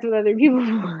shared cards with other people.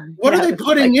 What are they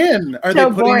putting in? Are they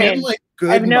putting in like good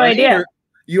I have no idea.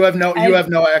 You have no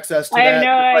access to that. I have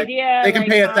no idea. They can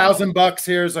pay $1,000.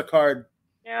 Here's a card.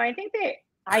 No,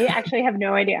 I actually have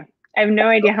no idea. I have no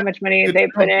idea how much money they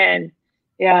put in.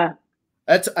 Yeah.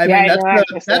 That's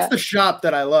the shop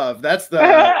that I love. That's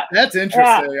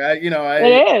interesting. Yeah.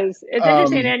 It is. It's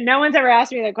interesting, and no one's ever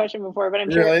asked me that question before. But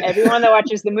I'm sure everyone that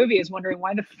watches the movie is wondering,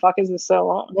 why the fuck is this so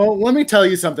long? Well, let me tell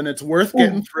you something. It's worth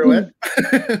getting through it,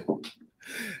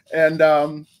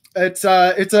 and it's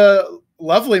a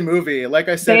lovely movie. Like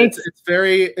I said,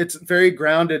 it's very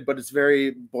grounded, but it's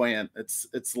very buoyant.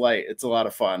 It's light. It's a lot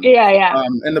of fun. Yeah.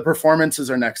 And the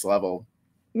performances are next level.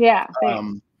 Yeah.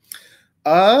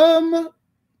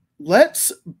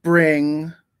 Let's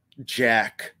bring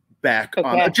Jack back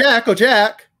on.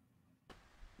 Jack.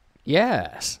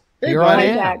 Yes. Here I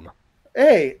am.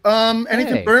 Hey,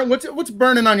 anything burn? What's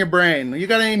burning on your brain? You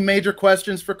got any major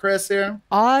questions for Kris here?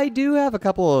 I do have a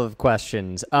couple of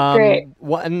questions. Great.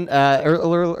 One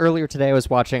earlier today, I was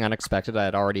watching Unexpected. I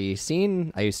had already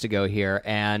seen I Used to Go Here,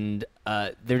 and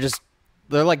they're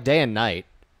like day and night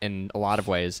in a lot of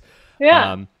ways.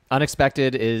 Yeah.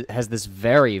 Unexpected has this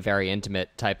very, very intimate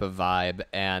type of vibe,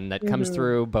 and that comes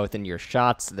through both in your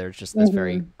shots. There's just this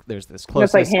there's this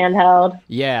closeness. It's like handheld.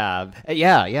 Yeah.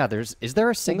 Is there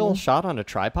a single shot on a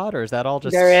tripod, or is that all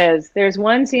just? There is. There's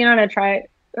one scene on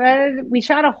a we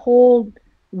shot a whole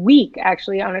week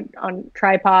actually on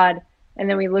tripod, and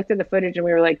then we looked at the footage and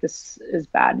we were like, this is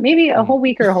bad. Maybe a whole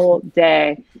week or a whole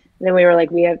day. And then we were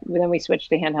like, then we switched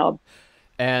to handheld.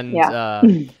 And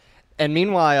and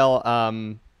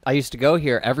meanwhile, I Used to Go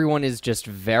Here, everyone is just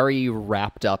very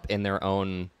wrapped up in their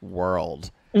own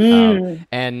world. And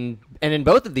in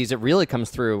both of these, it really comes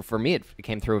through. For me, it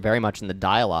came through very much in the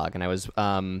dialogue. And I was,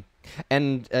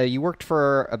 you worked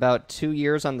for about 2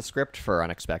 years on the script for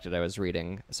Unexpected, I was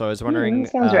reading. So I was wondering,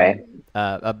 sounds right.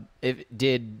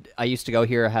 Did I Used to Go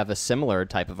Here have a similar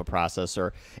type of a process,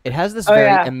 or it has this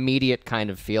very immediate kind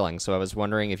of feeling. So I was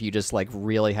wondering if you just like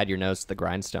really had your nose to the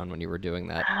grindstone when you were doing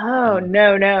that. Oh,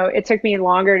 no. It took me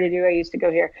longer to do I Used to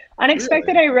Go Here.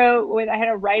 Unexpected, really? I had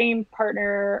a writing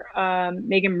partner,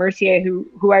 Megan Mercier,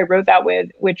 who I wrote that with,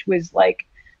 which was like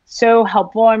so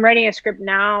helpful. I'm writing a script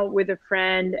now with a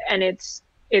friend, and it's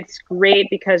great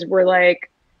because we're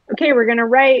like, okay, we're gonna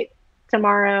write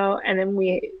tomorrow, and then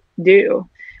we do.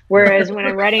 Whereas when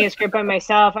I'm writing a script by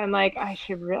myself, I'm like, I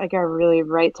gotta really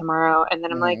write tomorrow, and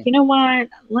then I'm like, you know what?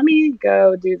 Let me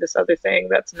go do this other thing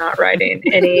that's not writing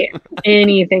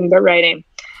anything but writing.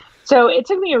 So it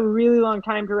took me a really long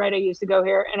time to write I Used to Go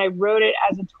Here, and I wrote it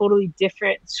as a totally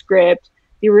different script.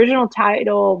 The original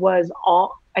title was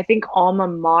Alma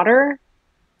Mater,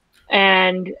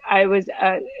 and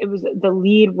the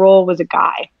lead role was a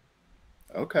guy.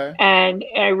 Okay. And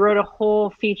I wrote a whole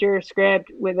feature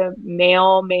script with a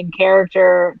male main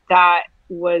character that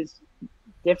was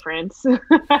different.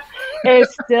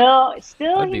 It's still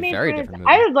That'd he be made very friends. different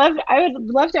movie. I would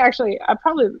love to actually.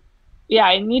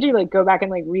 I need to like go back and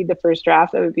like read the first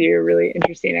draft. That would be a really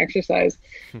interesting exercise.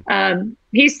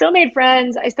 He still made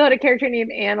friends. I still had a character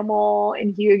named Animal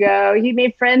and Hugo. He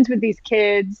made friends with these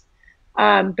kids,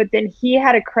 but then he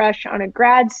had a crush on a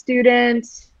grad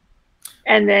student.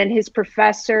 And then his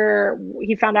professor,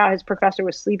 he found out his professor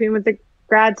was sleeping with the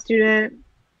grad student.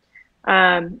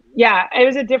 Yeah, it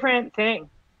was a different thing.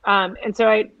 And so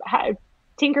I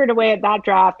tinkered away at that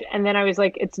draft. And then I was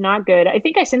like, it's not good. I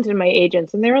think I sent it to my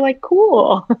agents and they were like,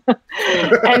 cool.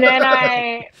 and then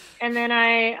I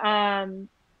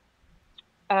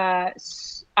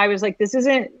was like, this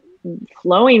isn't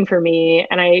flowing for me.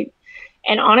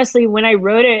 And honestly, when I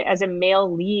wrote it as a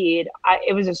male lead,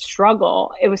 it was a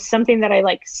struggle. It was something that I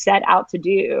like set out to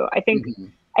do. I think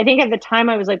at the time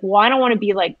I was like, well, I don't want to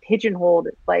be like pigeonholed,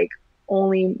 like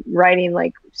only writing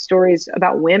like stories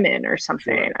about women or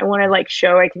something. Sure. I want to like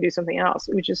show I can do something else,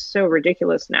 which is so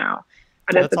ridiculous now.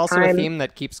 But that's also a theme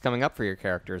that keeps coming up for your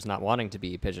characters, not wanting to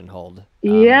be pigeonholed.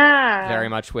 Yeah. Very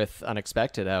much with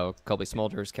Unexpected, how Colby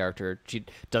Smolder's character, she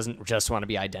doesn't just want to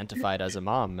be identified as a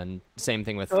mom. And same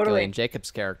thing with Gillian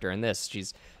Jacobs' character in this.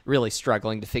 She's really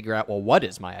struggling to figure out, well, what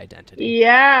is my identity?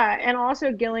 Yeah. And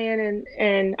also Gillian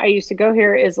and I Used to Go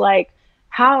Here is like,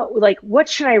 how, like, what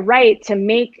should I write to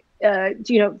make,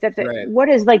 you know, that what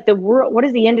is like the world, what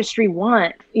does the industry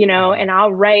want, you know, and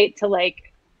I'll write to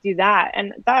like do that.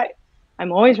 And that,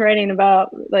 I'm always writing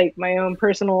about like my own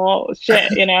personal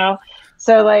shit, you know?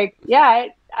 So like, yeah,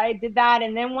 I did that.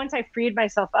 And then once I freed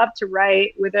myself up to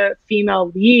write with a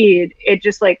female lead, it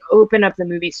just like opened up the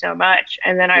movie so much.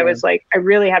 And then I was like, I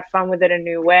really had fun with it a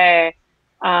new way.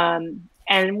 And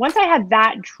once I had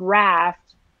that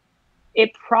draft,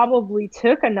 it probably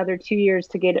took another 2 years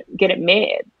to get it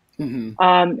made.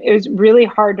 It was really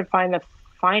hard to find the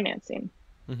financing.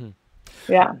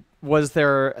 Yeah. Was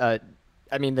there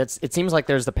I mean, it seems like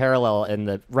there's the parallel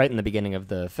right in the beginning of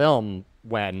the film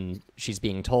when she's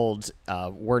being told,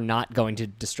 we're not going to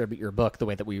distribute your book the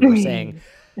way that we were saying.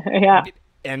 Yeah.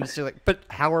 And so like, but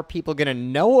how are people going to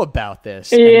know about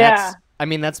this? Yeah.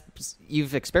 And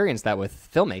you've experienced that with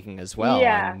filmmaking as well.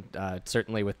 Yeah. And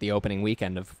certainly with the opening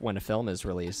weekend of when a film is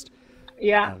released.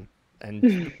 Yeah.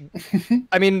 And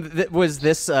I mean, was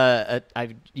this,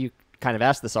 you kind of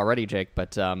asked this already, Jake,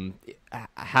 but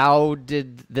how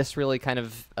did this really kind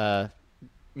of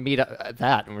meet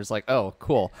that and was like, oh,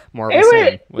 cool, more of the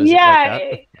same? Was it like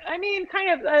that? I mean,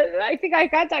 kind of. I think I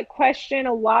got that question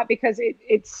a lot because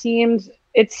it seemed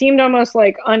almost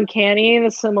like uncanny,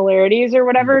 the similarities or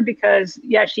whatever. Because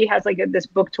she has like this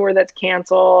book tour that's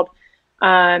canceled,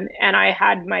 and I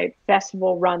had my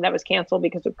festival run that was canceled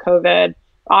because of COVID.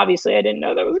 Obviously, I didn't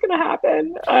know that was going to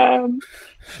happen.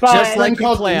 But just like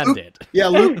you planned it. Yeah,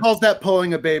 Luke calls that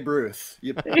pulling a Babe Ruth.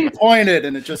 You pointed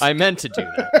and it just... I meant to do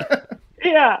that.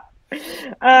 Yeah.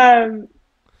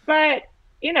 But,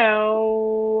 you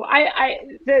know,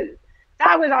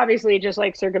 that was obviously just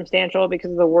like circumstantial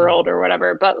because of the world or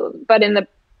whatever. But in the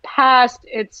past,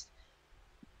 it's...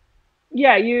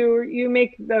 Yeah, you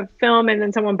make the film and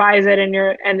then someone buys it and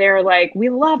they're like, we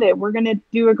love it. We're going to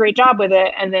do a great job with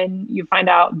it. And then you find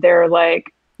out they're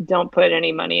like, don't put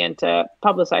any money into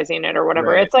publicizing it or whatever.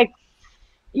 Right. It's like,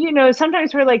 you know,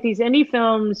 sometimes for like these indie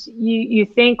films, you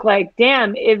think like,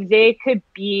 damn, if they could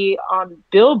be on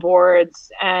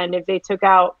billboards and if they took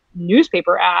out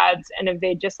newspaper ads and if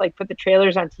they just like put the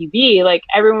trailers on TV, like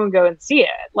everyone would go and see it.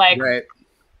 Like, right.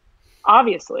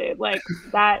 Obviously, like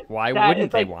that. Why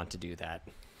wouldn't they want to do that?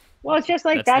 Well, it's just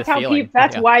like that's how people.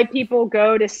 That's why people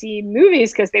go to see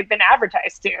movies because they've been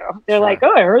advertised to. They're like,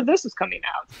 oh, I heard this is coming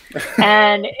out.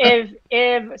 And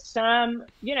if some,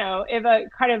 you know, if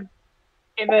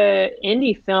a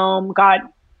indie film got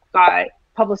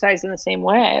publicized in the same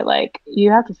way, like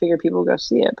you have to figure people go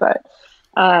see it. But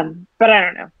I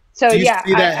don't know. So do you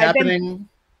see that happening?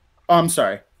 Oh, I'm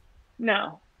sorry.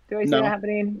 No. Do I see that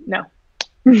happening? No.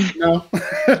 No,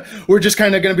 we're just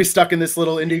kind of going to be stuck in this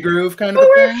little indie groove kind of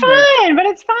thing. We're fine, but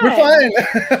it's fine. We're fine.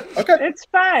 Okay. It's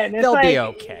fine. They'll be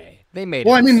okay. They made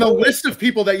well, I mean, the list of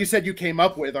people that you said you came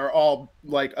up with are all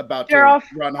like about to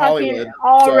run Hollywood.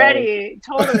 Already,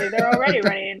 so. Totally. They're already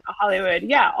running Hollywood.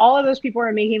 Yeah. All of those people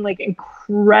are making like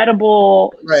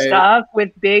incredible stuff with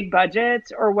big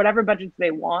budgets or whatever budgets they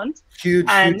want. Huge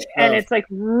and it's like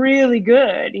really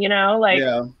good, you know, like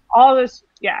all this.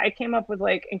 Yeah, I came up with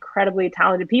like incredibly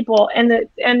talented people,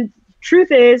 and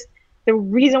truth is, the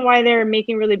reason why they're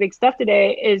making really big stuff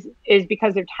today is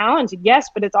because they're talented, yes,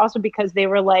 but it's also because they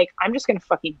were like, I'm just gonna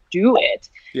fucking do it.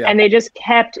 Yeah. And they just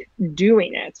kept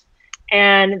doing it.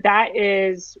 And that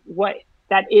is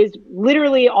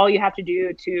literally all you have to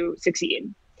do to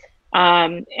succeed.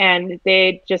 And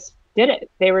they just did it.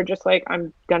 They were just like,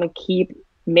 I'm gonna keep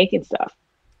making stuff.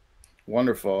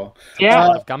 Wonderful.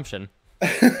 Yeah. Of gumption.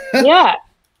 Yeah.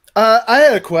 I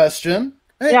had a question.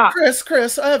 Hey, Yeah.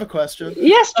 Chris, I have a question.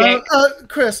 Yes, Jake.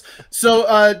 Chris,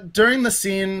 so during the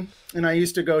scene, and I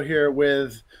used to go here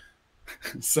with,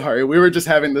 sorry, we were just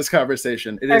having this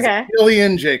conversation. It is Okay.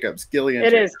 Gillian Jacobs. Gillian.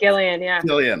 It Jacobs. is Gillian, yeah.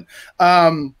 Gillian.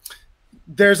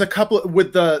 There's a couple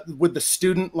with the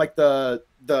student, like the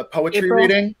poetry April?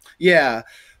 reading. Yeah.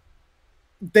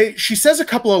 She says a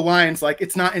couple of lines like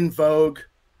it's not in vogue,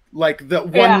 like the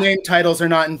one name titles are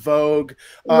not in vogue.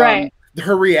 Right.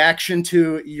 Her reaction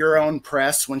to your own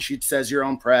press when she says your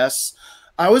own press.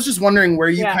 I was just wondering where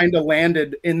you kind of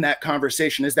landed in that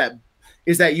conversation. Is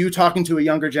that you talking to a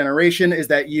younger generation? Is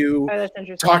that you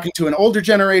talking to an older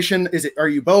generation? Are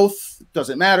you both? Does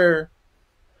it matter?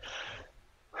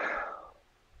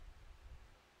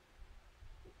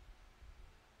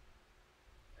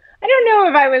 I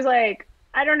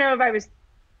don't know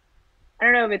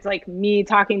if it's like me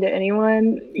talking to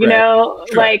anyone, you know,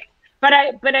 Sure. like, but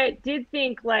I did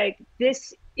think like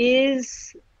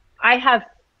I have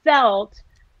felt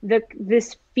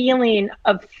this feeling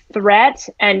of threat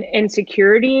and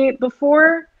insecurity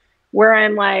before, where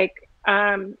I'm like,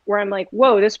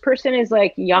 whoa, this person is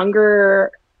like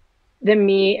younger than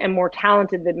me and more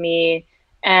talented than me,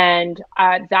 and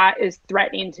that is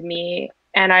threatening to me.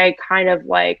 And I kind of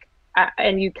like,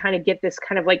 and you kind of get this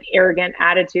kind of like arrogant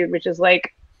attitude, which is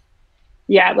like,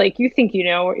 yeah, like you think you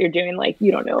know what you're doing, like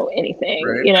you don't know anything,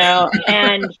 right. you know.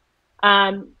 And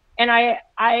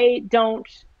I don't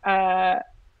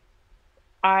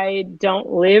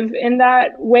live in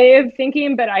that way of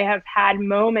thinking, but I have had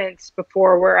moments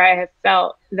before where I have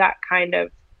felt that kind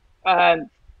of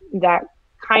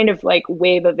like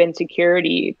wave of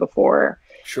insecurity before.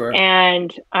 Sure.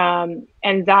 And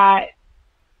that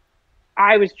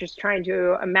I was just trying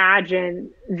to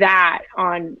imagine that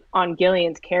on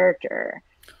Gillian's character.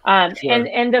 Sure.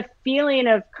 And the feeling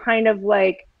of kind of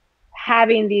like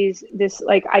having this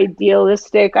like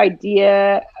idealistic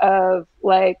idea of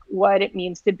like what it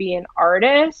means to be an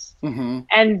artist, Mm-hmm.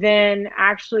 and then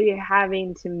actually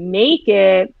having to make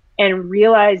it and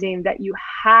realizing that you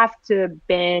have to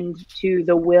bend to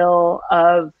the will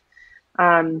of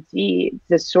the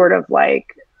sort of like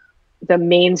the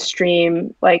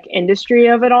mainstream like industry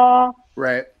of it all.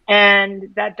 Right.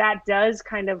 And that does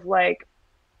kind of like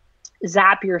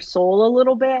zap your soul a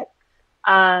little bit.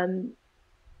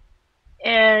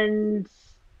 And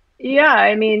yeah,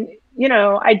 I mean, you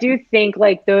know, I do think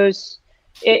like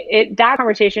that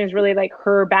conversation is really like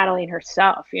her battling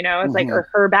herself, you know, it's like, or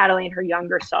her battling her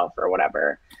younger self or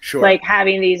whatever. Sure. Like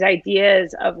having these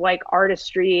ideas of like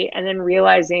artistry and then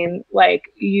realizing like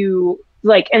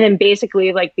and then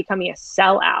basically like becoming a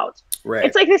sellout. Right.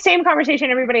 It's like the same conversation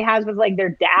everybody has with like their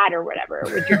dad or whatever.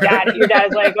 With your dad, your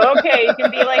dad's like, okay, you can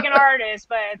be like an artist,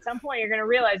 but at some point you're gonna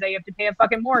realize that you have to pay a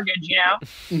fucking mortgage, you know.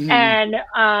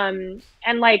 Mm-hmm.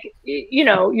 And like, you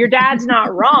know, your dad's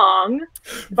not wrong,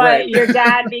 but Right. your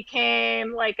dad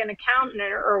became like an accountant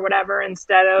or whatever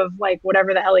instead of like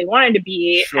whatever the hell he wanted to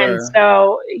be. Sure. And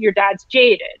so your dad's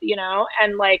jaded, you know,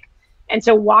 and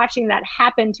so watching that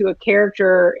happen to a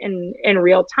character in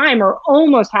real time, or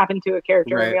almost happen to a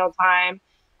character Right. in real time,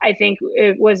 I think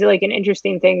it was like an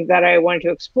interesting thing that I wanted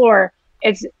to explore.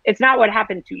 It's not what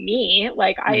happened to me.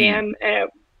 Like I am an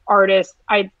artist.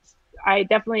 I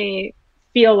definitely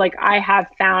feel like I have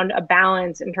found a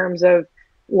balance in terms of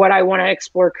what I want to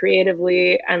explore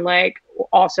creatively, and like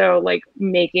also like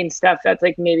making stuff that's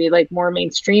like maybe like more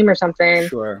mainstream or something.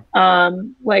 Sure.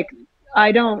 Like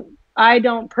I don't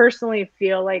personally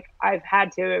feel like I've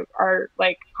had to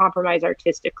compromise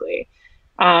artistically.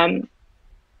 But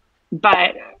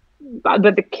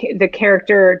the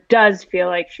character does feel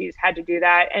like she's had to do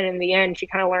that. And in the end, she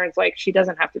kind of learns like she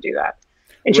doesn't have to do that.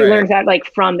 And she Right. learns that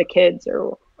like from the kids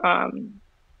or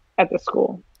at the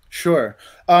school. Sure.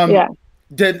 Yeah.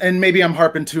 And maybe I'm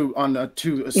harping on a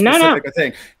specific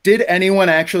thing. Did anyone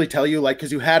actually tell you, like,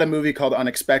 because you had a movie called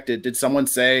Unexpected, did someone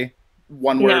say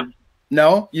one word?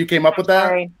 No? You came up with that?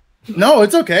 Sorry. No,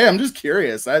 it's okay. I'm just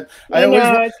curious. I always,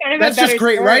 it's kind of that's a just better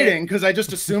great story. writing, because I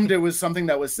just assumed it was something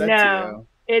that was said to No,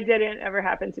 you. it didn't ever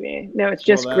happen to me. No, it's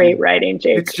just Well, then, great writing,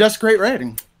 Jake. It's just great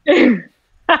writing.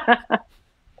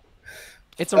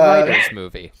 It's a writer's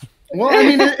movie. Well, I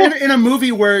mean, in a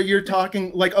movie where you're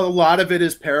talking, like, a lot of it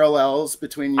is parallels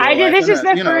between your I did. life This is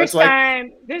and the first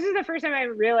time. This is the first time I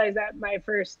realized that my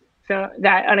first film,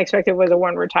 that Unexpected, was a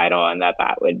one-word title, and that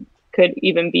could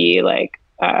even be like,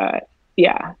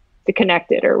 the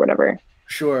connected or whatever.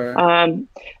 Sure.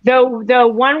 The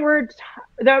one word,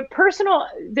 the personal.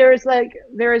 There is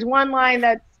one line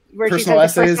where Personal she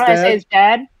says the personal essay is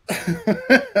dead,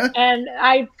 and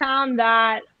I found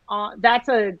that. That's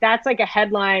like a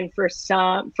headline for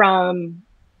from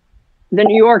the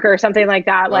New Yorker or something like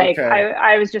that. Like, okay.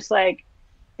 I was just like,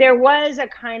 there was a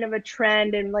kind of a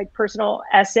trend in like personal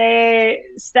essay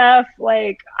stuff,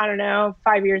 like, I don't know,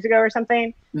 5 years ago or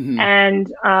something. Mm-hmm.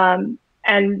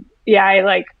 And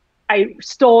yeah, I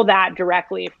stole that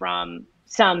directly from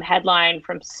some headline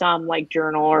from some like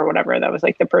journal or whatever that was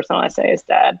like the personal essay is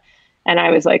dead. And I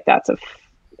was like, that's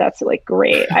like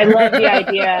great. I love the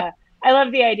idea. I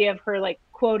love the idea of her like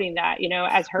quoting that,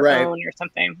 as her own or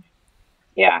something.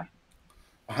 Yeah.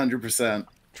 100%.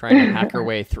 Trying to hack her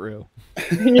way through.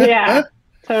 Yeah,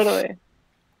 totally.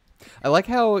 I like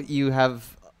how you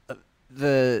have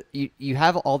you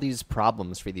have all these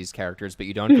problems for these characters, but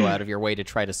you don't go out of your way to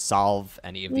try to solve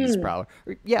any of these problems.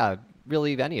 Yeah,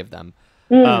 really any of them.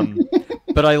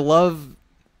 But I love,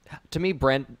 to me,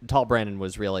 Tall Brandon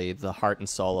was really the heart and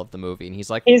soul of the movie, and he's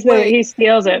like, he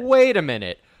steals it. Wait a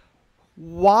minute.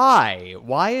 Why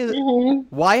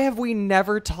have we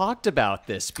never talked about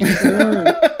this before?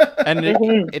 And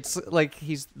it's like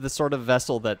he's the sort of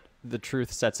vessel that the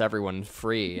truth sets everyone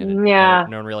free, and no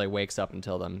one really wakes up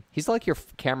until them. He's like your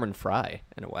Cameron Fry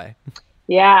in a way.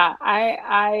 Yeah,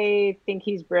 I think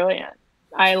he's brilliant.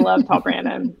 I love Tall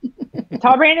Brandon.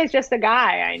 Tall Brandon is just a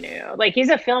guy I knew. Like, he's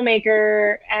a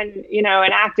filmmaker and an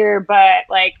actor, but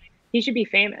like, he should be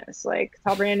famous. Like,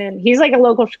 Tall Brandon, he's like a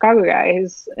local Chicago guy.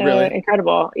 He's really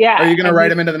incredible. Yeah. Are you going to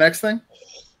write him into the next thing?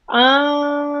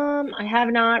 I have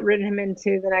not written him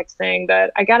into the next thing,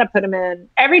 but I got to put him in.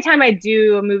 Every time I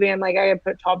do a movie, I'm like, I got to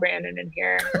put Tall Brandon in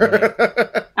here.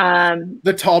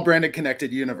 The Tall Brandon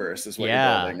connected universe is what you're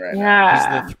building right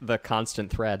now. He's the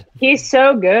constant thread. He's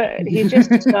so good. He's just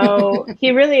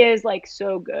he really is like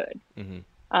so good.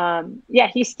 Mm-hmm.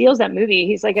 He steals that movie.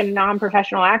 He's like a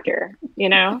non-professional actor,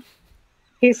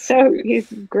 He's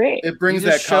great. It brings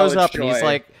that shows up joy. And he's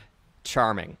like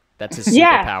charming. That's his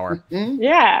superpower.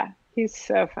 Yeah, he's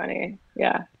so funny.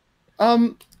 Yeah.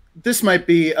 This might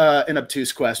be an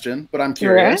obtuse question, but I'm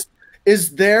curious.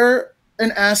 Is there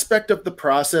an aspect of the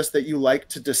process that you like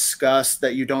to discuss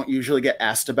that you don't usually get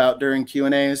asked about during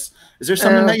Q&As? Is there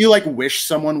something that you like wish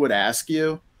someone would ask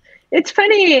you? It's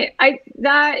funny.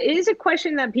 That is a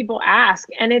question that people ask,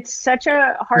 and it's such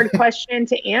a hard question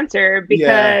to answer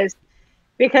because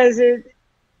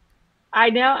I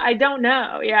don't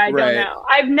know. Yeah, I don't know.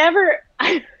 I've never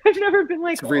been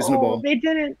like, it's reasonable. They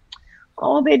didn't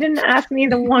ask me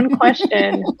the one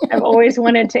question I've always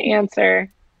wanted to answer.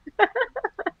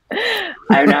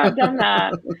 I've not done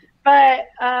that. But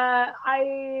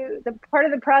the part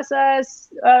of the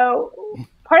process,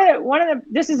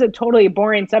 this is a totally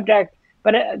boring subject,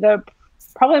 but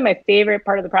probably my favorite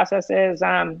part of the process is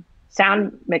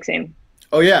sound mixing.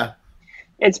 Oh yeah.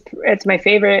 It's my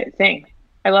favorite thing.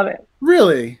 I love it.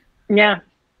 Really? Yeah.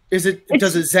 Does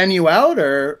it zen you out,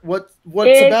 or what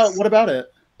about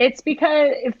it? It's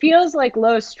because it feels like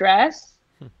low stress,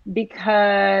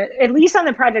 because at least on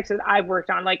the projects that I've worked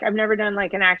on, like I've never done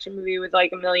like an action movie with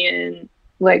like a million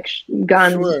like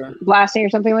guns blasting or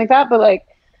something like that. But like,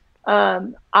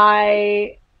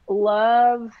 I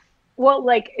love,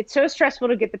 like, it's so stressful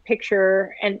to get the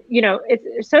picture, and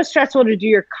it's so stressful to do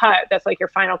your cut. That's like your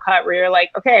final cut where you're like,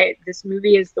 okay, this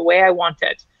movie is the way I want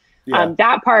it. Yeah.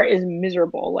 That part is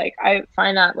miserable. Like, I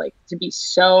find that like to be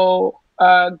so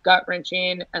gut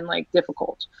wrenching and like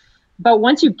difficult. But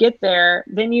once you get there,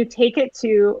 then you take it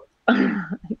to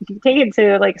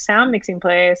like a sound mixing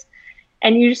place,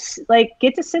 and you just like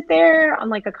get to sit there on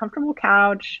like a comfortable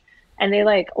couch, and they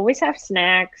like always have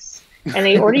snacks, and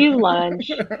they order you lunch,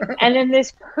 and then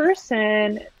this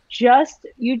person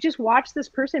you just watch this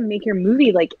person make your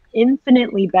movie like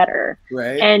infinitely better.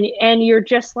 Right. And you're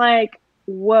just like,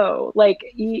 whoa, like,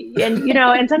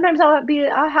 and sometimes I'll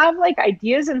have like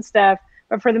ideas and stuff,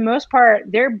 but for the most part,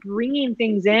 they're bringing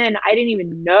things in I didn't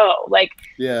even know. Like,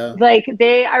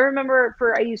 I remember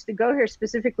I used to go here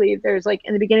specifically. There's like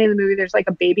in the beginning of the movie, there's like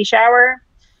a baby shower,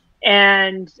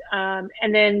 and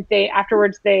then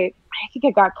afterwards I think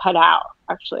it got cut out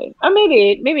actually. Oh,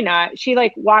 maybe not. She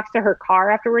like walks to her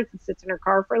car afterwards and sits in her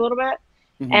car for a little bit.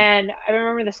 Mm-hmm. And I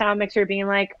remember the sound mixer being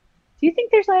like, do you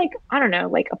think there's like, I don't know,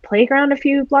 like a playground a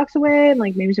few blocks away and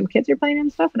like maybe some kids are playing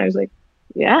and stuff? And I was like,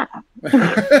 Yeah.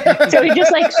 So it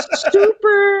just like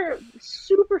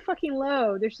super fucking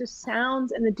low. There's just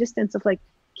sounds in the distance of like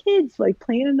kids like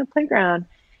playing in the playground,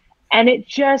 and it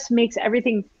just makes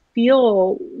everything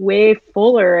feel way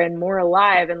fuller and more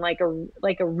alive and like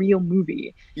a real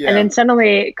movie. Yeah. And then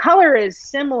suddenly color is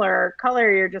similar.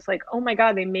 Color, you're just like, oh my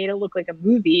god, they made it look like a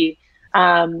movie.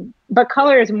 But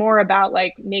color is more about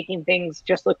like making things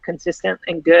just look consistent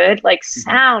and good. Like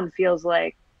sound feels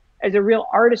like there's a real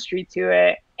artistry to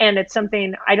it, and it's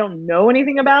something I don't know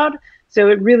anything about, so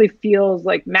it really feels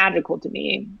like magical to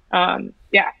me.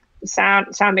 Yeah, sound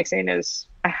mixing is,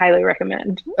 I highly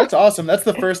recommend. That's awesome. That's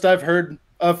the first I've heard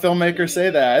a filmmaker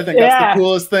say that. I think that's the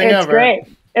coolest thing ever. It's great.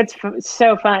 It's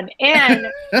so fun. And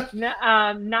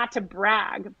not to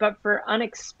brag, but for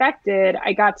Unexpected,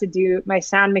 I got to do my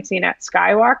sound mixing at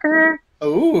Skywalker.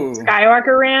 Ooh.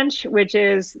 Skywalker Ranch, which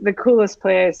is the coolest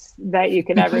place that you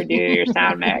could ever do your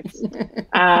sound mix.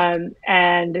 And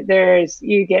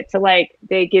you get to like,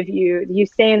 they give you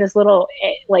stay in this little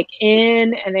like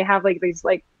inn, and they have like these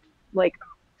like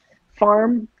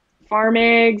farm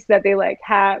eggs that they like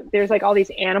have. There's like all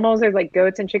these animals. There's like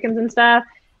goats and chickens and stuff.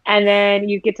 And then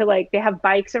you get to like, they have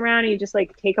bikes around, and you just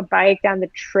like take a bike down the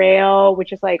trail,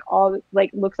 which is like all like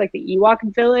looks like the Ewok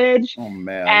village. Oh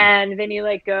man. And then you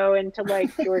like go into like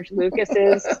George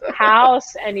Lucas's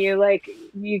house, and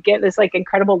you get this like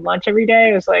incredible lunch every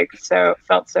day. It was like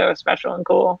felt so special and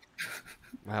cool.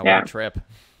 Wow, what a trip.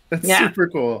 That's super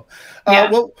cool.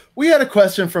 Well, we had a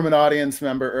question from an audience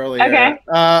member earlier. Okay.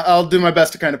 I'll do my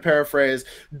best to kind of paraphrase.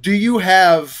 Do you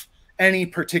have any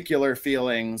particular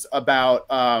feelings about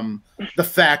the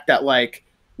fact that like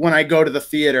when I go to the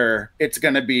theater, it's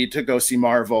going to be to go see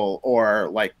Marvel or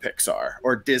like Pixar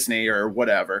or Disney or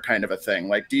whatever kind of a thing?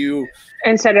 Like, do you,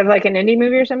 instead of like an indie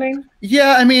movie or something?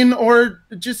 Yeah, I mean, or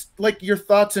just like your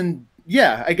thoughts and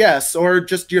I guess, or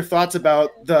just your thoughts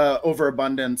about the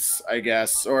overabundance, I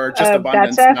guess, or just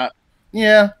abundance, not.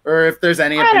 Yeah, or if there's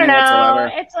any opinion whatsoever.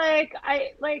 It's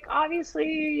like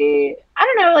obviously, I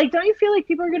don't know. Like, don't you feel like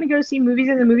people are going to go see movies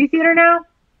in the movie theater now?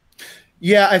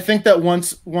 Yeah, I think that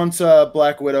once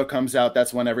Black Widow comes out,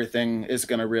 that's when everything is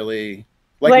going to really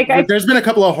like. There's been a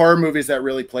couple of horror movies that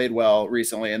really played well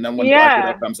recently, and then when Black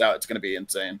Widow comes out, it's going to be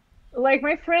insane. Like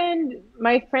my friend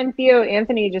Theo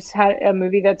Anthony just had a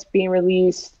movie that's being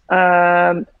released.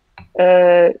 That's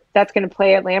going to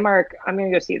play at Landmark. I'm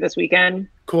going to go see it this weekend.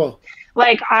 Cool.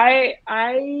 Like I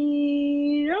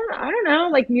don't know.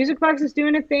 Like Music Box is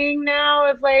doing a thing now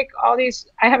of like all these.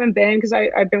 I haven't been because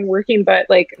I've been working, but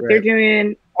like they're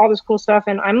doing all this cool stuff,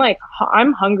 and I'm like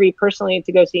I'm hungry personally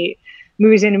to go see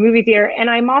movies in a movie theater. And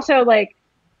I'm also like,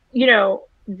 you know,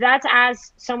 that's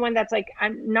as someone that's like,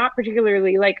 I'm not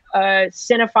particularly like a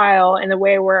cinephile in the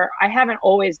way where I haven't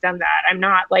always done that. I'm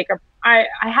not like I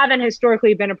haven't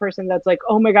historically been a person that's like,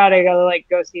 oh my god, I gotta like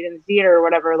go see it in the theater or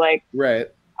whatever. Like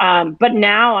but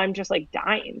now I'm just like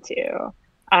dying to.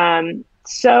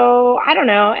 So I don't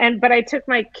know. But I took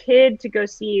my kid to go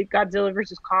see Godzilla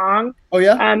versus Kong. Oh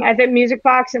yeah. At the Music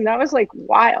Box, and that was like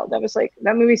wild. That was like,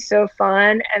 that movie's so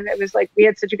fun, and it was like we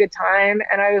had such a good time,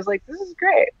 and I was like, this is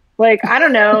great. Like, I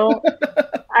don't know.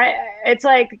 It's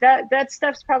like that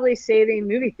stuff's probably saving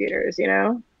movie theaters, you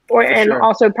know,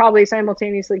 also probably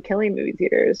simultaneously killing movie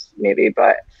theaters, maybe.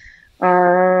 But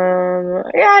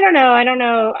I don't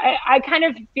know. I kind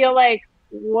of feel like,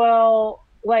 well,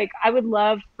 like I would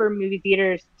love for movie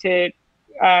theaters to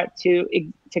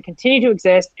continue to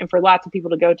exist and for lots of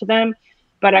people to go to them.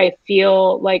 But I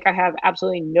feel like I have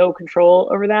absolutely no control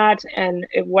over that, and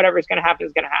whatever's going to happen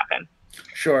is going to happen.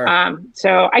 Sure.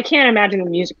 So I can't imagine the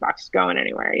Music Box going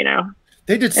anywhere, you know.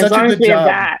 They did such a good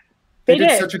job. They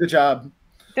did such a good job.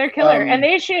 They're killer. And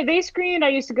they screened, I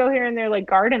used to go here in their like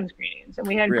garden screenings, and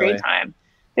we had a great time.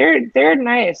 They're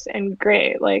nice and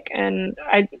great. Like, and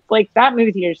I like that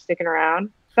movie theater sticking around.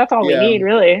 That's all we need,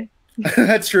 really.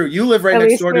 That's true. You live right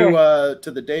next door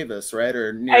to the Davis, right?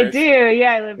 Or near I do.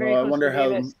 Yeah, I live very close. I wonder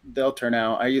how they'll turn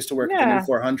out. I used to work at the New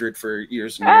 400 for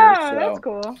years and years. So. That's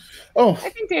cool. Oh, I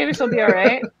think Davis will be all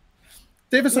right.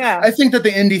 Davis, I think that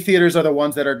the indie theaters are the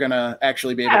ones that are gonna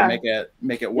actually be able to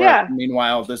make it work. Yeah.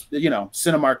 Meanwhile, this, you know,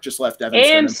 Cinemark just left Evanston.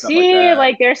 AMC, and stuff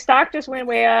like their stock just went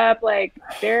way up. Like,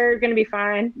 they're gonna be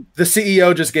fine. The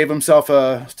CEO just gave himself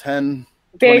a 10.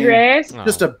 Big raise,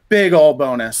 just a big old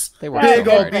bonus. They were big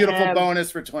old beautiful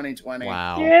bonus for 2020.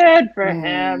 Wow, good for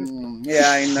him. Yeah,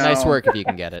 I know. Nice work if you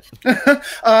can get it.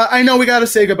 I know we got to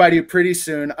say goodbye to you pretty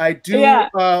soon. I do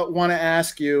want to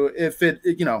ask you if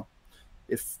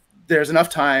if there's enough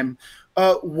time.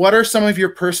 What are some of your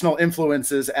personal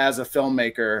influences as a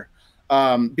filmmaker?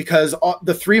 Because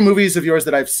the three movies of yours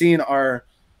that I've seen are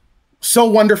so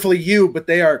wonderfully you, but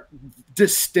they are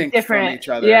distinct Different. from each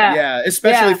other. Yeah.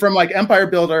 Especially from like Empire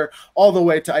Builder all the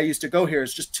way to I Used to Go Here.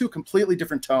 It's just two completely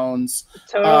different tones.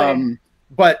 Totally.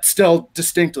 But still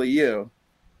distinctly you.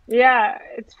 Yeah,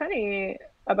 it's funny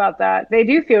about that. They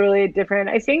do feel really different.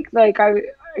 I think like I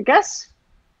guess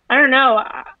I don't know.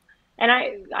 And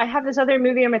I have this other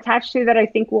movie I'm attached to that I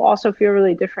think will also feel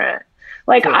really different.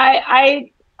 Like Cool.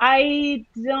 I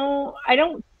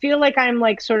don't feel like I'm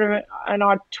like sort of an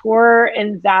auteur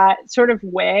in that sort of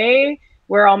way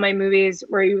where all my movies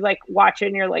where you like watch it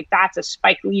and you're like, that's a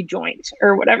Spike Lee joint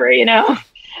or whatever, you know?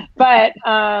 But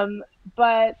the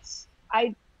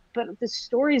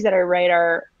stories that I write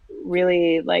are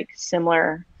really like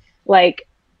similar. Like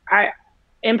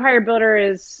Empire Builder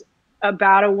is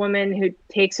about a woman who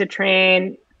takes a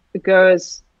train,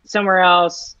 goes somewhere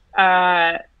else,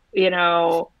 you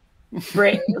know,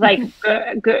 like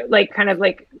kind of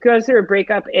like goes through a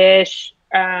breakup ish,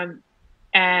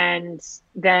 and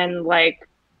then like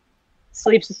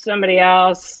sleeps with somebody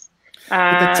else.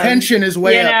 But the tension is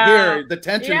way up here. The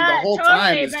tension the whole totally,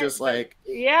 time is just like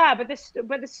but the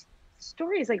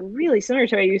story is like really similar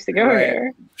to I Used to Go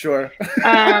Here. Sure.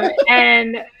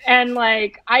 And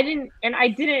like I didn't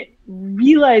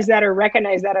realize that or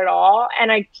recognize that at all.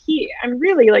 And I'm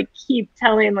really keep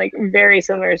telling like very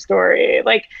similar story.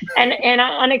 Like and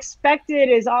Unexpected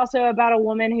is also about a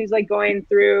woman who's like going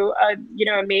through a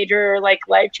major like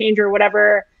life change or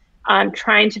whatever.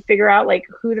 Trying to figure out like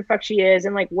who the fuck she is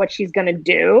and like what she's gonna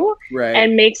do,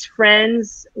 and makes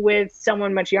friends with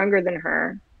someone much younger than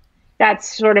her.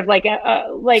 That's sort of like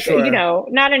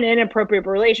not an inappropriate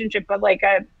relationship, but like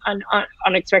an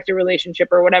unexpected relationship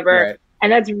or whatever. Right.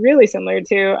 And that's really similar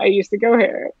to I Used to Go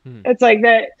Here. It's like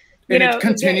that. It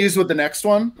continues with the next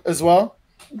one as well.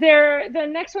 The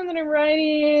next one that I'm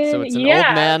writing. So it's an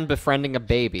old man befriending a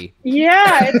baby.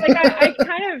 Yeah, it's like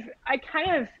I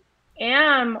kind of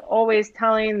am always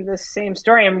telling the same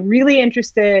story. I'm really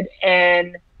interested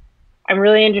in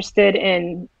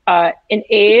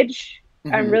age.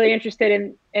 Mm-hmm. I'm really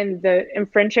interested in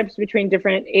friendships between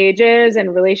different ages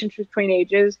and relationships between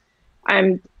ages.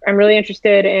 I'm really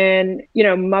interested in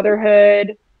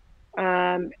motherhood,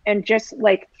 and just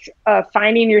like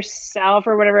finding yourself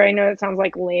or whatever. I know it sounds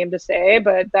like lame to say,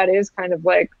 but that is kind of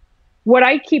like what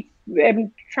I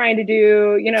am trying to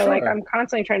do. Like I'm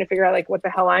constantly trying to figure out like what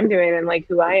the hell I'm doing and like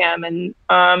who I am, and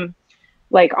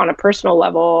like on a personal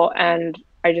level, and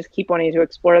I just keep wanting to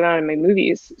explore that in my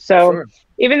movies. So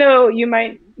even though you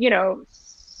might,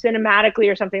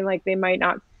 cinematically or something, like they might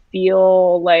not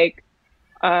feel like,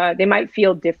 they might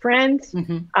feel different.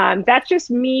 Mm-hmm. That's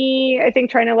just me, I think,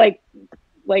 trying to like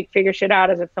figure shit out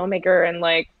as a filmmaker and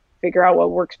like figure out what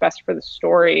works best for the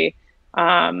story.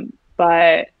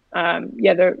 The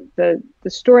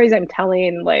stories I'm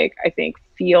telling, like, I think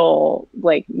feel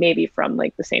like maybe from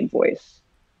like the same voice.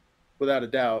 Without a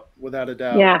doubt.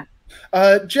 Yeah.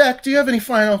 Jack, do you have any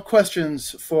final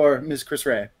questions for Ms. Kris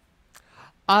Rey?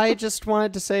 I just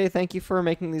wanted to say thank you for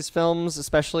making these films,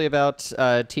 especially about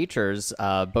teachers.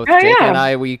 Both Jake and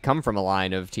I, we come from a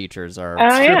line of teachers.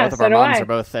 Both of our moms are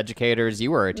both educators.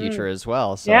 You were a teacher as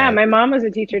well. So. Yeah, my mom was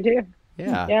a teacher too.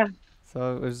 Yeah. Yeah.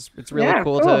 So it's really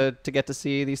cool to get to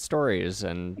see these stories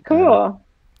and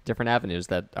different avenues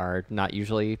that are not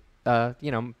usually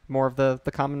more of the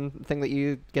common thing that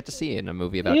you get to see in a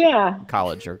movie about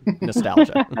college or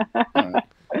nostalgia.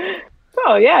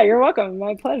 Oh yeah, you're welcome.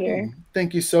 My pleasure.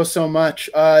 Thank you so much.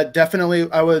 Definitely,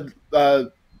 I would.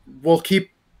 We'll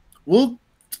keep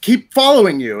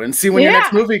following you and see when your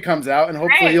next movie comes out, and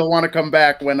hopefully you'll want to come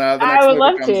back when the next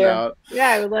movie comes out. Yeah,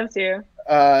 I would love to.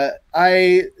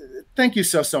 I thank you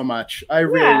so much. I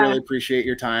really appreciate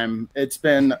your time. It's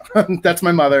been that's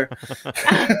my mother.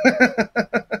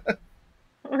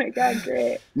 Oh my God,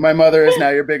 great. My mother is now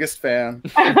your biggest fan.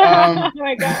 Oh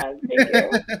my God, thank you.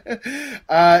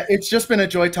 It's just been a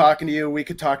joy talking to you. We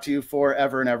could talk to you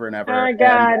forever and ever and ever. Oh my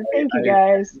God, thank you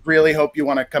guys. Really hope you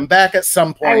want to come back at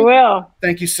some point. I will.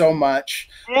 Thank you so much.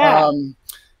 Yeah.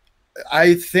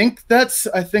 I think that's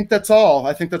all.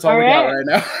 I think that's all we got right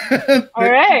now.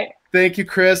 All right. Thank you,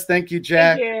 Kris. Thank you,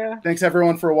 Jack. Thank you. Thanks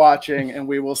everyone for watching, and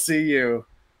we will see you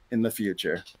in the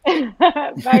future. Bye,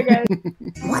 guys.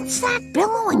 What's that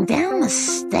billowing down the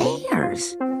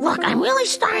stairs? Look, I'm really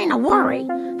starting to worry.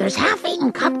 There's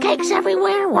half-eaten cupcakes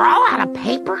everywhere. We're all out of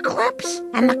paper clips,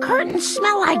 and the curtains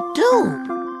smell like dude.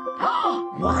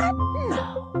 What?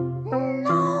 No.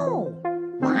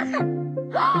 What?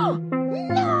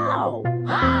 No.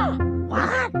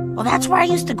 What? Well, that's where I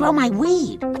used to grow my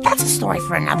weed. But that's a story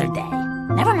for another day.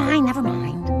 Never mind.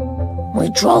 We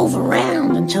drove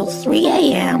around until 3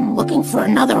 a.m. looking for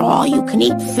another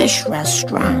all-you-can-eat fish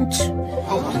restaurant.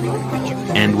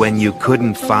 And when you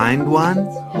couldn't find one?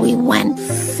 We went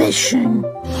fishing.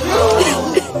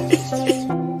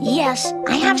 Yes,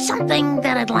 I have something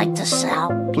that I'd like to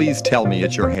sell. Please tell me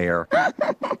it's your hair.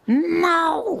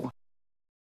 No.